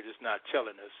it, and they're just not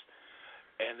telling us.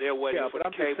 and they're waiting for but the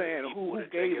I'm just cable saying, people to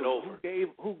take it over.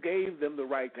 Who gave them the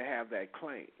right to have that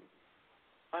claim?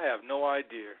 I have no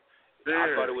idea.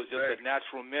 I thought it was just a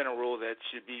natural mineral that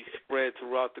should be spread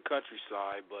throughout the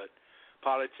countryside, but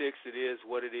politics, it is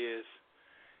what it is.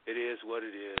 It is what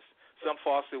it is. Some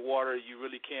faucet water, you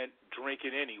really can't drink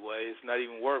it anyway. It's not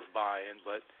even worth buying,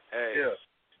 but hey. Yeah.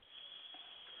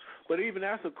 But even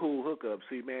that's a cool hookup.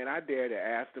 See, man, I dare to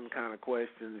ask them kind of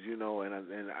questions, you know, and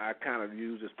I kind of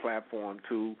use this platform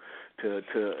to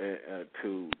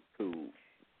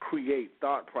create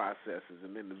thought processes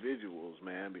in individuals,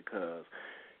 man, because,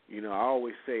 you know, I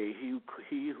always say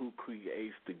he who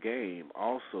creates the game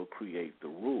also creates the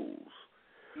rules.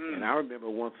 And I remember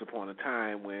once upon a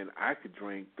time when I could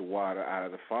drink the water out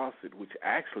of the faucet, which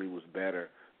actually was better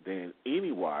than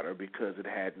any water because it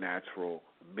had natural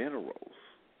minerals,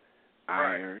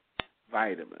 iron,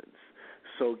 vitamins.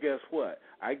 So guess what?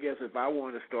 I guess if I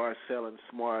wanted to start selling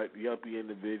smart, yuppie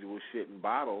individual shit in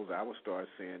bottles, I would start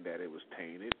saying that it was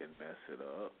tainted and mess it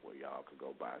up where y'all could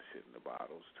go buy shit in the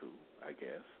bottles too, I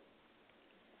guess.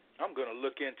 I'm going to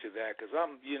look into that because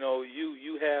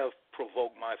you have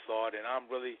provoked my thought, and I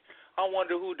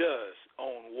wonder who does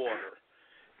own water.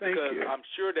 Because I'm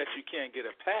sure that you can't get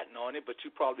a patent on it, but you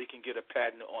probably can get a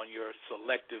patent on your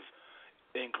selective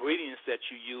ingredients that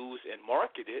you use and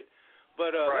market it.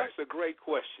 But that's a great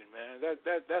question, man.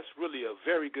 That's really a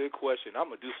very good question. I'm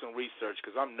going to do some research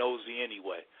because I'm nosy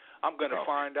anyway. I'm going to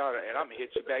find out, and I'm going to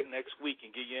hit you back next week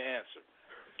and give you an answer.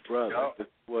 Brother,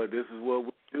 this is what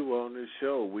we do on this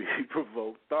show. We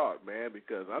provoke thought, man,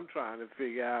 because I'm trying to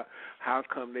figure out how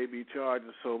come they be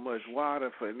charging so much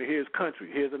water for. And here's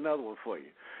another one for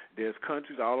you. There's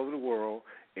countries all over the world,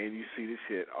 and you see this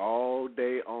shit all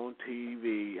day on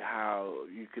TV, how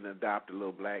you can adopt a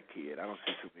little black kid. I don't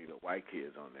see too many little white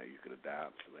kids on there you could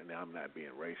adopt. And I'm not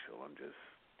being racial. I'm just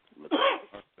looking at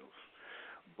commercials.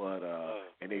 But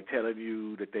and they telling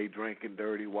you that they drinking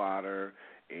dirty water,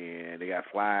 and they got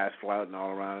flies floating all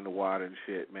around in the water and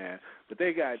shit, man. But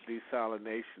they got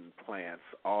desalination plants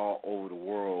all over the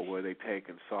world where they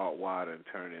taking salt water and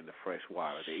turn it into fresh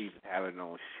water. They even have it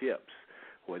on ships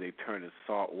where they turn the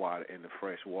salt water into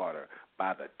fresh water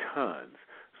by the tons.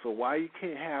 So why you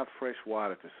can't have fresh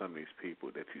water to some of these people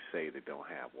that you say that don't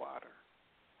have water?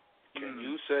 Can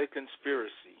you say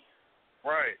conspiracy?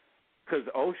 Right. Because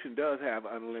the ocean does have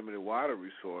unlimited water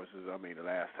resources. I mean, the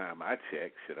last time I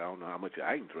checked, I don't know how much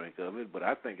I can drink of it, but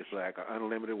I think it's like an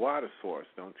unlimited water source,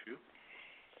 don't you?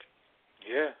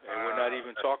 Yeah, and we're not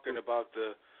even talking about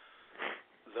the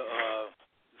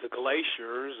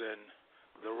glaciers and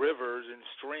the rivers and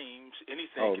streams.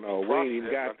 Anything can be processed. We ain't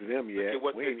even got to them yet.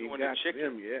 We ain't even got to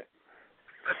them yet.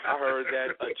 I heard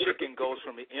that a chicken goes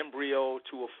from an embryo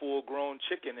to a full-grown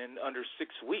chicken in under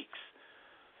 6 weeks.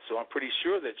 So I'm pretty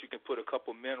sure that you can put a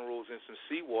couple minerals in some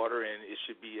seawater and it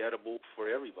should be edible for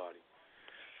everybody.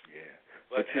 Yeah.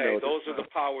 But hey, those are the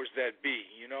powers that be,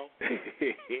 you know?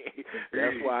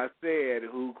 That's why I said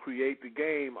who create the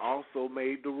game also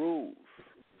made the rules.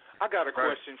 I got a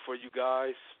question for you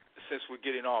guys since we're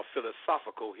getting all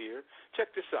philosophical here. Check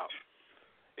this out.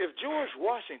 If George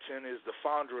Washington is the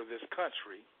founder of this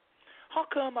country, how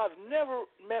come I've never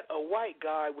met a white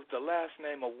guy with the last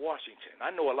name of Washington? I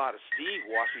know a lot of Steve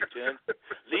Washington,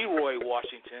 Leroy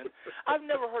Washington. I've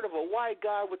never heard of a white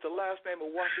guy with the last name of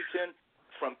Washington,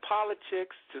 from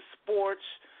politics to sports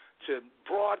to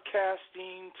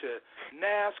broadcasting to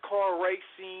NASCAR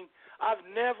racing. I've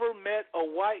never met a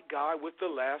white guy with the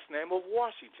last name of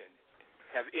Washington.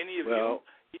 Have any of you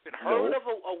even heard of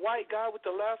a white guy with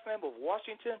the last name of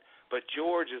Washington? But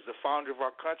George is the founder of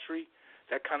our country.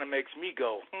 That kind of makes me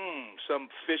go, something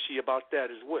fishy about that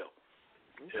as well.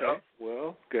 Okay. Yeah.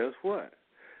 Well, guess what?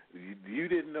 You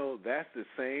didn't know that's the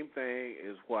same thing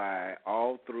as why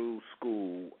all through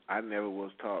school I never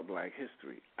was taught black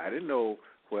history. I didn't know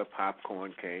where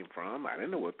popcorn came from. I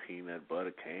didn't know where peanut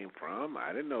butter came from.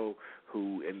 I didn't know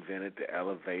who invented the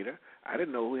elevator. I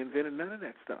didn't know who invented none of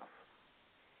that stuff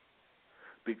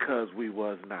because we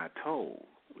was not told.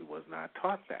 We was not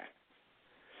taught that.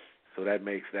 So that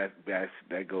makes that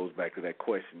goes back to that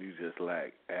question you just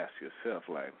ask yourself,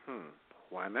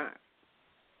 why not?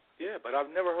 Yeah, but I've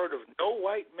never heard of no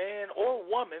white man or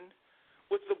woman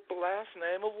with the last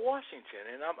name of Washington,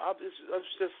 and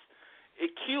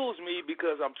it kills me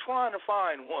because I'm trying to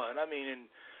find one. I mean, in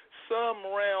some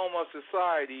realm of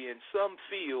society, in some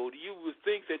field, you would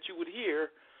think that you would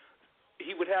hear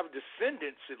he would have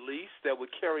descendants at least that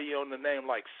would carry on the name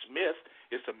like Smith.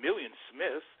 It's a million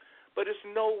Smiths. But it's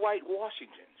no white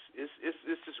Washingtons. It's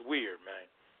just weird, man.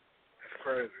 It's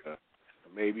crazy.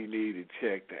 Maybe you need to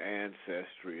check the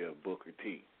ancestry of Booker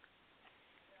T.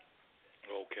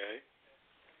 Okay.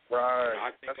 Right.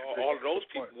 I think all of those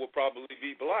people will probably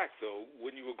be black, though.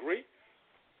 Wouldn't you agree?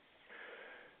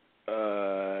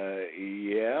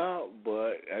 Yeah,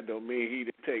 but that don't mean he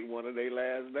didn't take one of their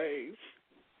last names.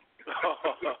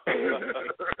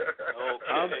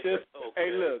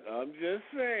 Hey, look, I'm just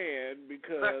saying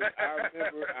because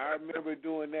I remember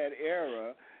during that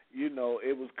era, you know,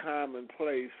 it was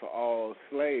commonplace for all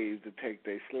slaves to take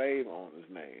their slave owner's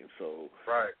name. So,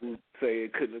 who's to say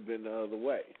it couldn't have been the other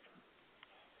way?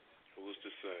 Who's to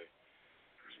say?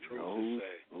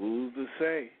 Who's to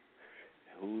say?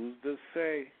 Who's to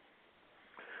say?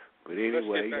 But anyway, let's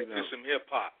get back to some hip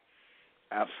hop.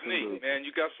 Absolutely. Sneak, man,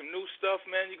 you got some new stuff,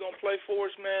 man. You gonna play for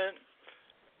us, man?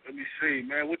 Let me see,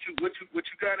 man. What you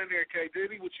got in there, K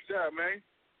Diddy? What you got, man?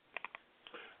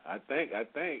 I think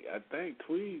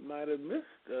Tweed might have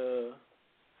missed early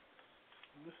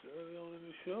on in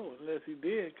the show, unless he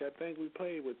did. I think we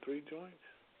played with 3 joints.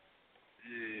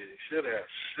 Yeah, should have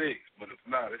 6, but if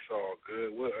not, it's all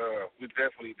good. We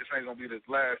definitely, this ain't gonna be the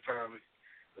last time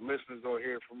the listeners gonna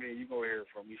hear from me. You gonna hear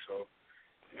from me, so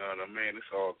you know what I mean.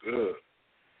 It's all good.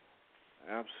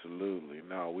 Absolutely.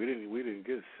 No, we didn't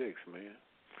get 6, man.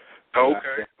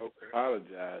 Okay.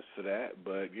 Apologize for that,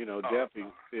 but you know,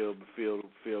 definitely feel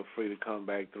free to come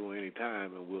back through any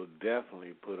time, and we'll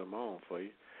definitely put them on for you.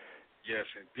 Yes,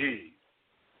 indeed.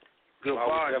 Goodbye,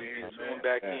 I'll definitely tune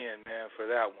back in, man, for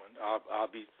that one. I'll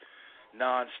be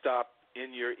nonstop in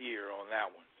your ear on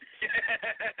that one.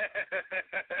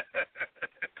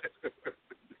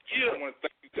 I want to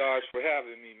thank you guys for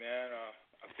having me, man. I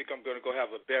think I'm going to go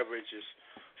have a beverage. This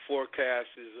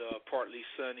forecast is partly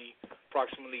sunny,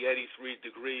 approximately 83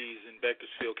 degrees in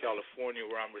Bakersfield, California,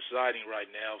 where I'm residing right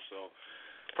now. So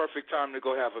perfect time to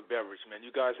go have a beverage, man. You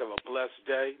guys have a blessed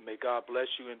day. May God bless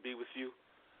you and be with you.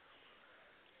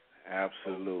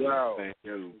 Absolutely. Wow. Thank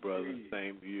you, brother.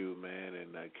 Same to you, man,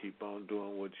 and keep on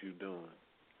doing what you're doing.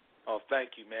 Oh,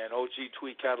 thank you, man.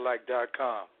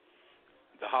 OGTweetCadillac.com.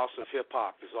 The House of Hip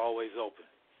Hop is always open.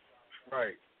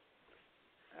 Right.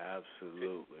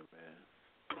 Absolutely, man.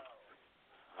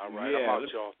 All right, I'm out,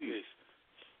 y'all. Peace.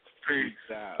 Peace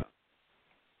out.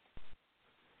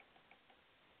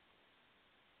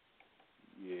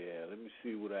 Yeah, let me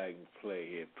see what I can play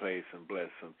here. Bless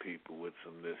some people with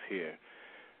some of this here.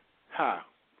 Ha.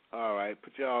 All right,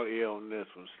 put y'all ear on this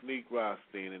one. Sneak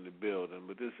Rothstein in the building,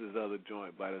 but this is other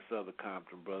joint by this other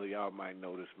Compton brother. Y'all might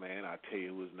know this man. I'll tell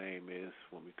you who his name is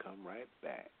when we come right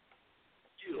back.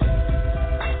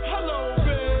 Hello,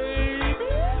 baby.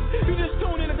 You just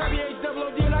tuned in to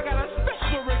WHOOD, and I got a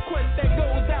special request that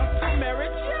goes out to Mary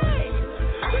Jane.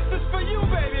 This is for you,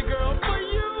 baby girl, for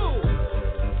you.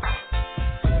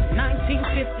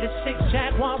 1956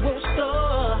 Jaguar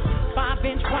Rooster,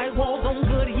 5-inch white walls on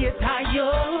Goodyear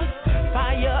tires,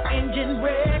 fire engine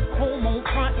red, chrome on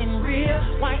front and rear,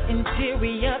 white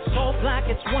interior, soft like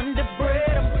it's Wonder Bread.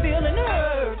 I'm feeling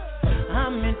hurt,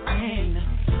 I'm in pain,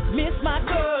 miss my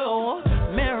girl,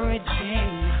 Mary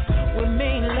Jane. We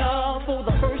made love for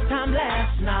the first time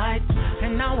last night,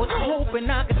 and I was hoping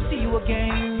I could see you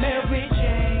again, Mary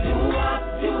Jane.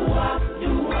 Do-wop, do-wop,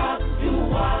 do-wop,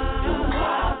 do-wop,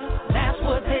 do-wop. That's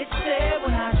what they say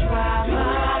when I drive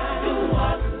by.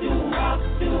 Do-wop, do-wop,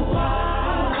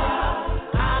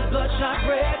 do-wop. I bloodshot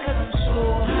red 'cause I'm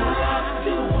so high.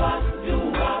 Do-wop,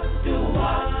 do-wop,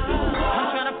 do-wop, do-wop. I'm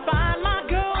trying to find my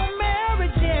girl, Mary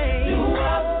Jane.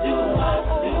 Do-wop,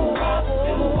 do-wop, do-wop,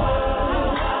 do-wop.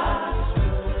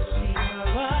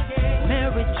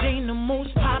 Mary Jane, the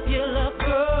most popular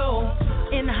girl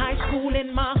in high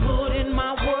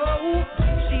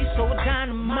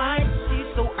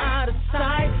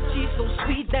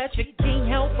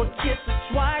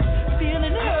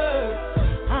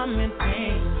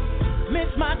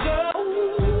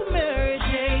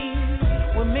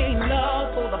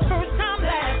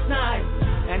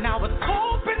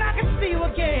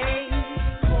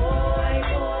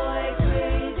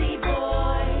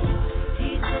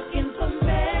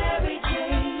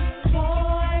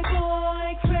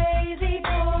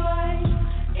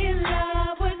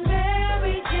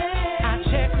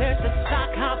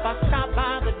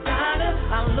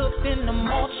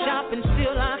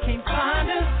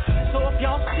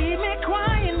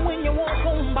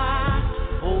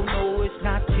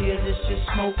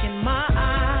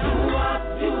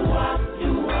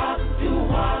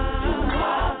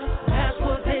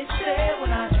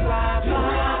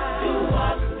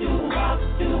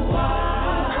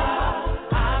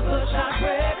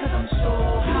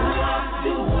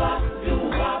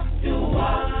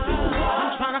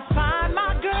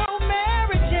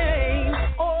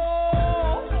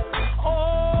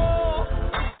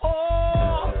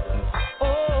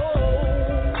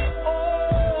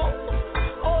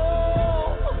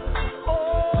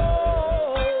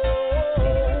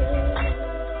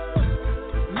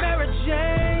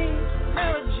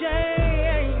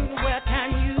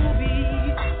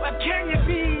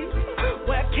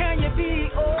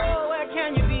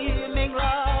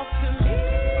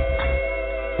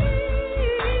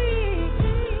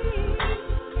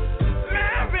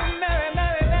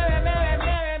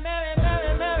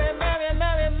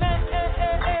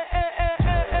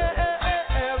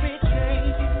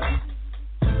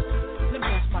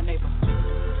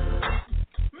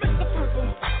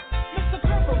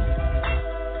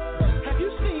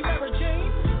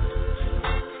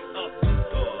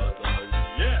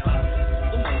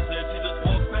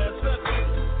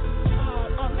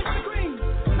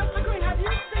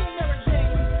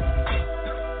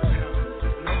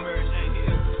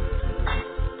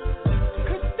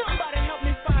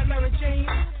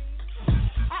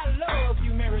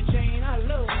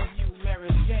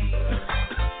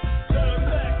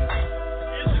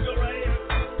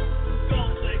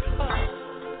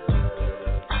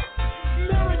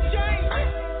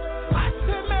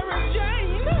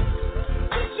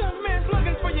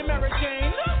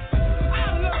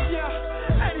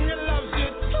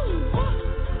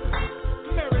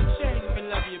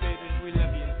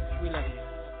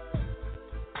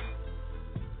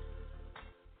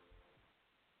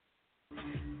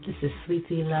is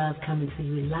Sweetie Love coming to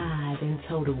you live in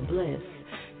total bliss.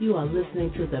 You are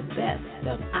listening to the best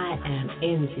of I Am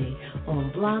Indi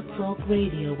on Blog Talk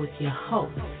Radio with your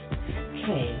host,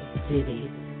 K.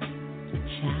 Diddy.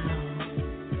 Ciao.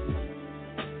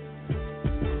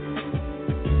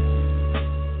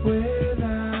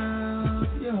 Without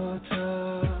your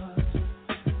touch,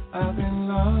 I've been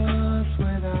lost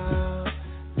without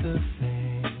the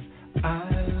things I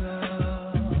love.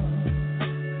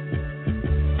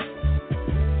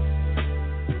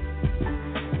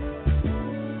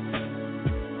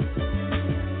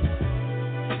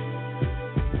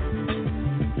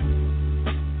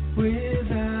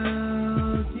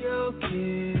 Without your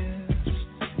kiss,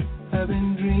 I've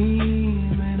been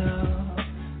dreaming of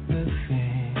the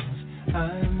things I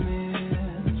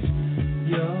miss.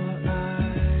 Your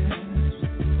eyes,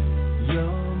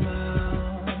 your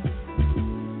mouth,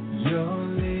 your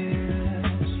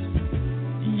lips,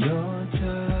 your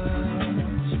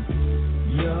touch.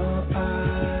 Your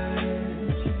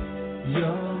eyes,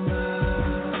 your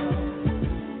mouth,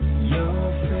 your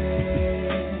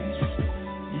face,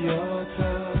 your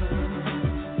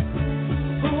touch.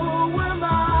 Who am I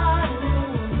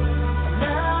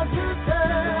now to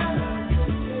tell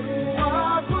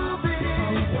what will be?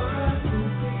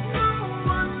 No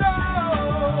one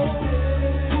knows.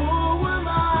 Who am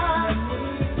I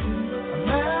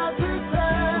now to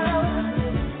tell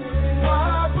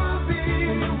what will be?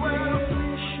 Well,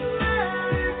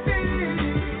 let it be.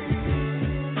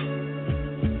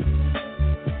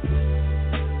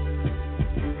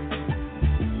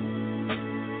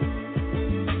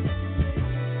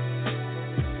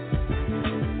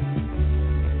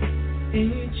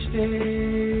 Each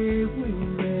day we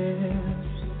miss,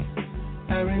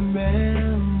 I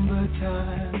remember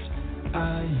times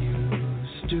I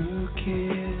used to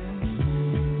kiss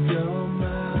your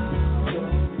mouth,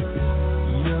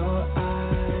 your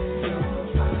eyes,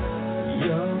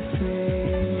 your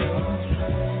face,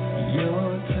 your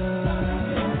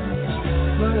touch.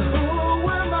 But who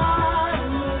am I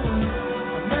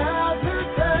now to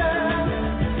tell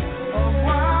of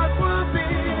what will be?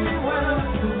 Well,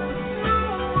 no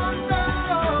one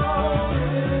knows.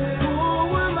 Who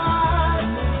am I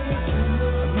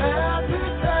now to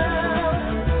tell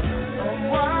of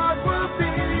what will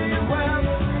be? Well,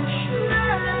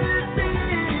 let it be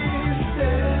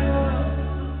still.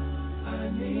 I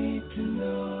need to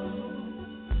know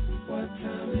what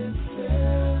time it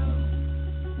fell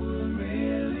will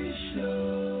really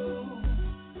show.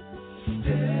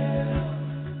 Still,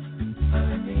 I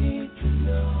need to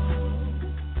know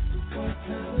what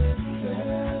time it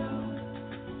fell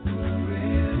will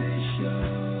really show.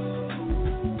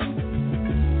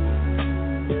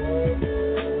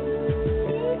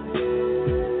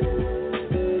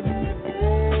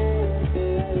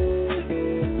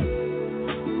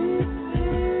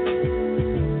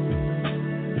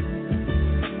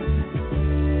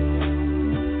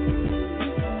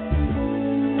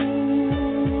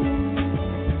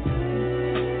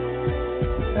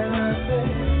 And I say,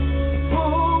 who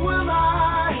am I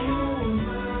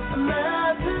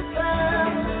meant to tell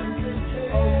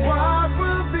of what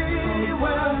will be?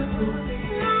 Well,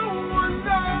 no one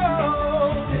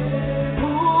knows.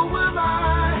 Who am I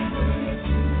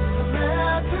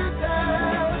meant to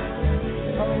tell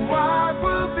of what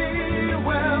will be?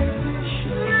 Well,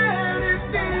 let it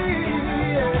be.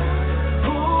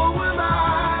 Who am I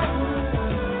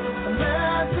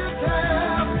meant to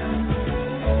tell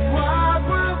what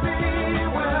will be?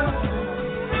 Well,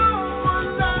 no one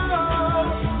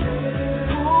knows.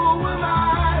 Who am I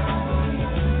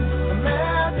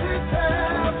meant to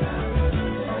tell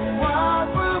what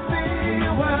will be?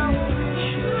 Well,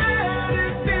 let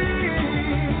it be.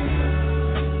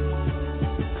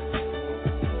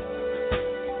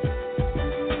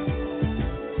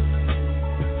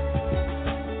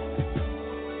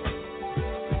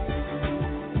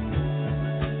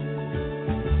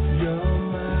 Your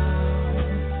mouth,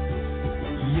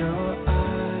 your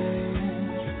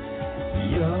eyes,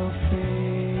 your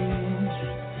face,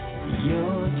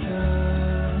 your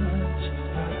touch,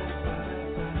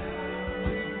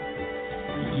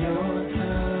 your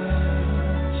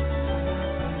touch,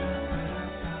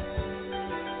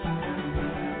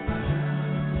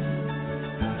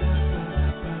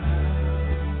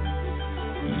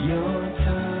 your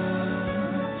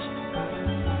touch.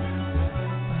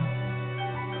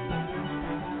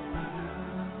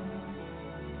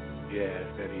 Yeah,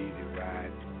 it's that easy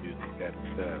ride music, that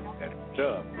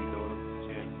stuff, you know what I'm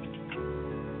saying?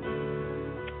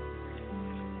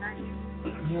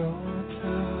 Your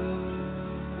touch.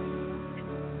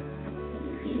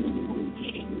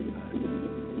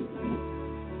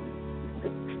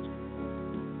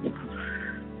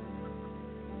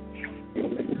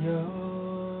 your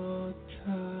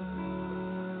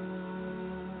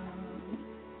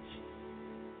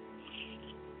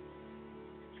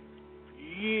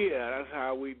Yeah, that's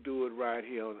how we do it right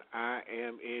here on I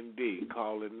Am Indi.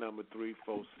 Call in number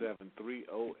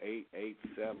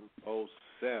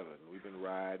 347-308-8707. We've been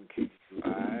riding, keep you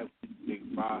live.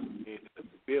 Big boss in the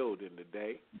building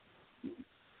today. You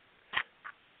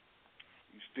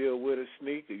still with us,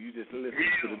 Sneak, or you just listen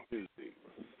to the music?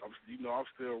 I'm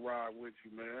still riding with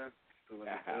you, man. Still in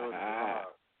the building.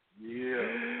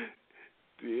 Yeah.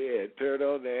 Yeah, turn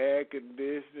on the air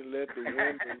conditioning, let the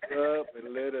windows up,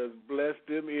 and let us bless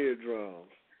them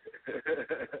eardrums.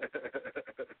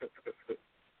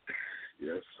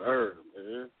 Yes, sir,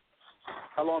 man.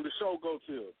 How long the show go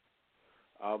till?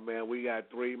 Oh man, we got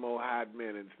 3 more hot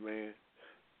minutes, man.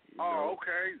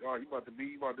 Okay. Oh, you about to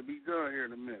be done here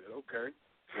in a minute. Okay.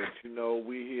 But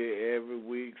we here every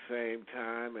week, same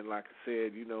time, and like I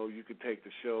said, you can take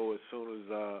the show as soon as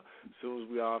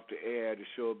we're off the air. The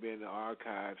show will be in the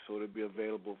archive, so it'll be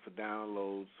available for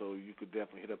download. So you could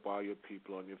definitely hit up all your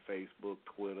people on your Facebook,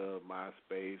 Twitter,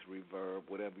 MySpace, Reverb,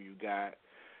 whatever you got,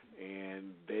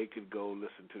 and they could go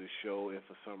listen to the show. If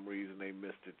for some reason they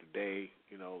missed it today,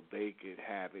 they could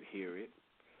have it, hear it.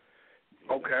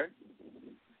 Okay.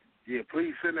 Yeah,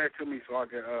 please send that to me so I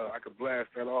can blast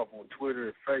that off on Twitter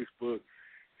and Facebook,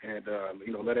 and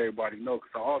let everybody know.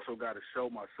 Because I also got a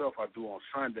show myself I do on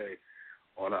Sunday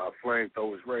on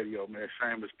Flamethrowers Radio, man.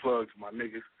 Shameless plug to my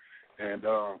niggas, and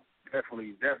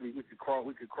definitely we could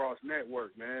cross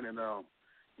network, man, and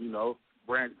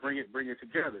bring it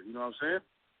together. You know what I'm saying?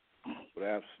 But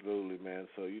absolutely, man.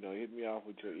 So hit me off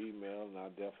with your email, and I'll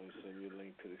definitely send you a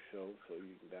link to the show so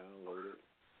you can download it.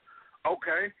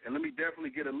 Okay, and let me definitely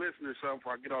get a listener or something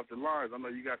before I get off the lines. I know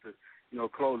you got to,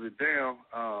 close it down.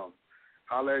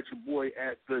 Holla at your boy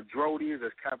at the Drodians.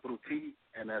 That's capital T,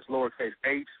 and that's lowercase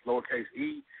h, lowercase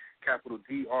e, capital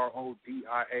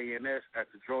DRODIANS at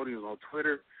the Drodians on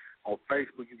Twitter. On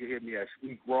Facebook, you can hit me at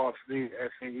Sneak Rothstein,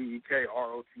 SNEEK,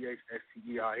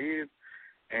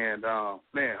 And,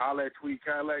 man, holla at Tweet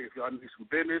Cadillac. If y'all need some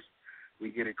business, we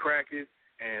get it cracking.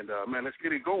 And, man, let's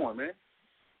get it going, man.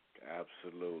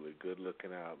 Absolutely. Good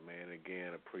looking out, man.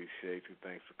 Again, appreciate you.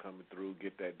 Thanks for coming through.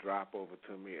 Get that drop over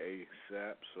to me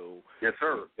ASAP. So yes,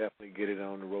 sir. Definitely get it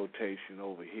on the rotation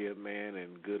over here, man.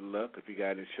 And good luck. If you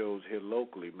got any shows here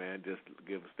locally, man, just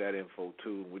give us that info,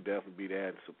 too. We'll definitely be there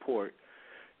and support.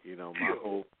 My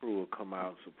whole crew will come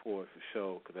out and support for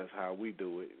sure, because that's how we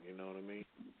do it. You know what I mean?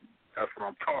 That's what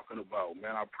I'm talking about,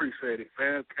 man. I appreciate it,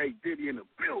 fam. K Diddy in the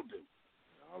building.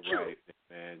 All right,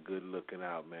 man. Good looking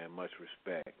out, man. Much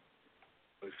respect.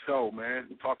 For sure,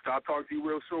 man. I'll talk to you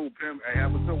real soon, Pim. Hey,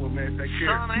 have a good one, man. Take care.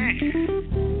 Sonny,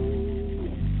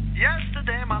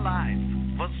 yesterday my life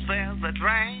was filled with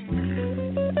rain.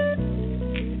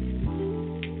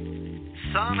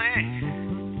 Sonny,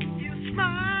 you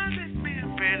smiled at me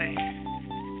pretty,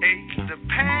 eased the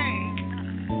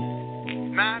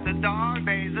pain. Now the dark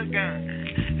days are gone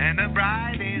and the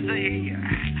bright days are here.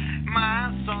 My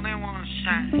Sonny won't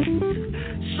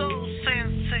shine so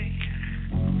sincere.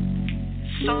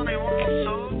 Sonny was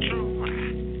so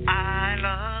true, I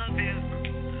love you.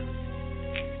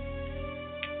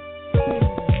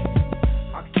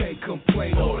 I can't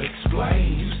complain or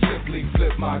explain. You simply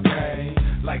flip my game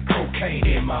like cocaine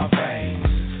in my veins.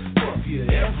 Fuck you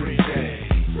every day,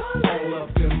 all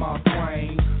up in my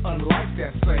brain. Unlike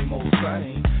that same old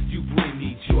thing, you bring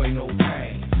me joy, no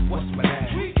pain. What's my name?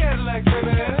 Sweet Cadillac,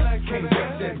 baby. Can't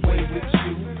get that way with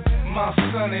you. My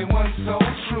Sonny was so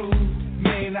true.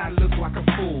 Man, I look like a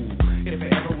fool if I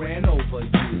ever ran over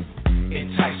you.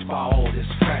 Enticed by all this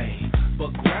fame,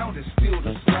 but ground is still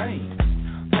the same.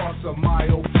 Parts of my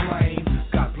old flame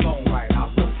got blown right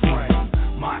out the frame.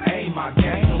 My aim, my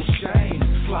game, no shame.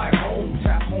 Slide home,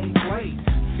 tap home plate.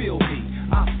 Feel me,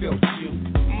 I felt you.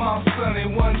 My Sonny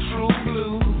one true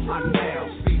blue. I now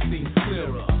see things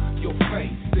clearer. Your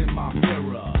face in my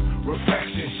mirror.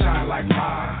 Reflection shine like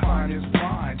mine. Fine as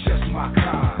wine, just my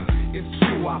kind. It's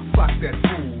true, I fuck that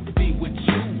fool. To be with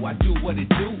you, I do what it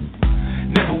do.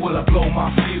 Never will I blow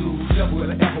my fuse. Never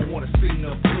will I ever wanna sing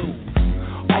the blues.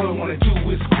 All I wanna do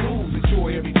is cruise.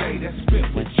 Enjoy every day that's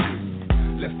spent with you.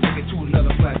 Let's take it to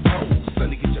another plateau.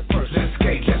 Sonny, get your first. Let's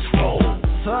skate, let's roll.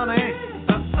 Sonny,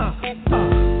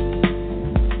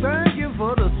 thank you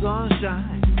for the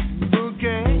sunshine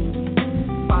bouquet.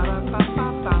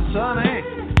 Sonny,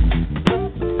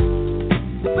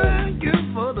 thank you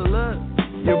for the love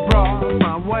you brought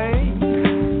my way.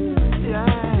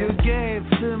 Yeah, you gave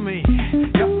to me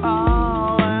your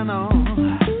all and all.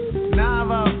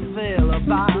 Never feel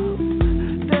about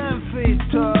 10 feet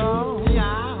tall.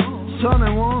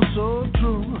 Sonny was so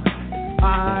true.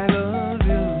 I love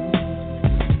you.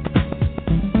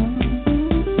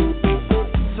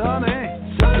 Sonny,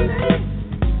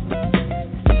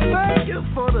 thank you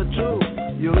for the truth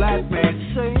you let me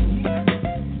sing.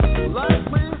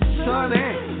 Sonny,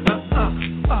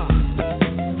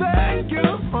 thank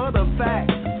you for the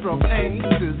facts from A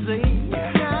to Z.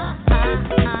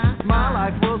 My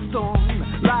life was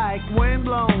torn like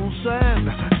wind-blown sand.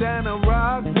 Then a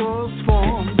rock was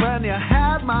formed when you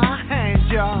had my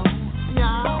hand, y'all.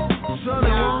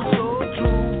 Sonny was so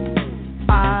true.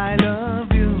 I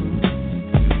love you.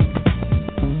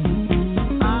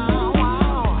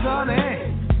 Sonny,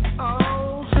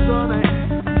 oh Sonny,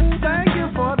 thank you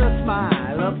for the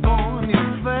smile upon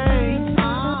your face.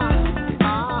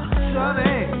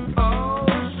 Sonny, oh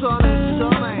Sonny,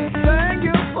 Sonny, thank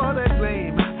you for the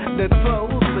gleam that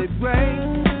flows with grace.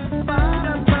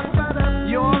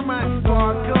 You're my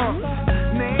sparkle,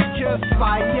 nature's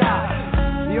fire.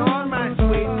 You're my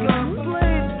sweet,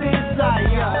 complete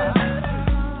desire.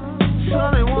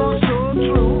 Sonny was so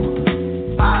true.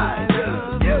 I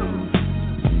love you.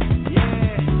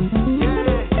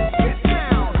 Get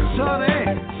down, Sonny.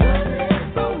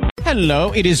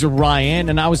 Hello, it is Ryan,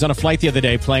 and I was on a flight the other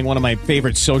day playing one of my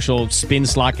favorite social spin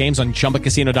slot games on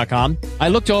ChumbaCasino.com. I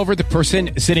looked over at the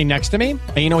person sitting next to me,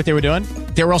 and you know what they were doing?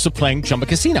 They were also playing Chumba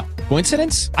Casino.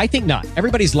 Coincidence? I think not.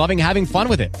 Everybody's loving having fun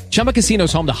with it. Chumba Casino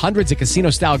is home to hundreds of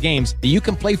casino-style games that you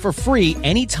can play for free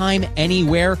anytime,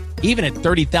 anywhere, even at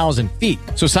 30,000 feet.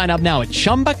 So sign up now at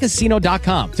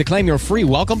ChumbaCasino.com to claim your free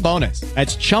welcome bonus.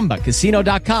 That's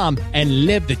ChumbaCasino.com and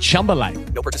live the Chumba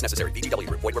life. No purchase necessary. VGW.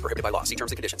 Void where prohibited by law. See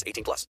terms and conditions. 18+.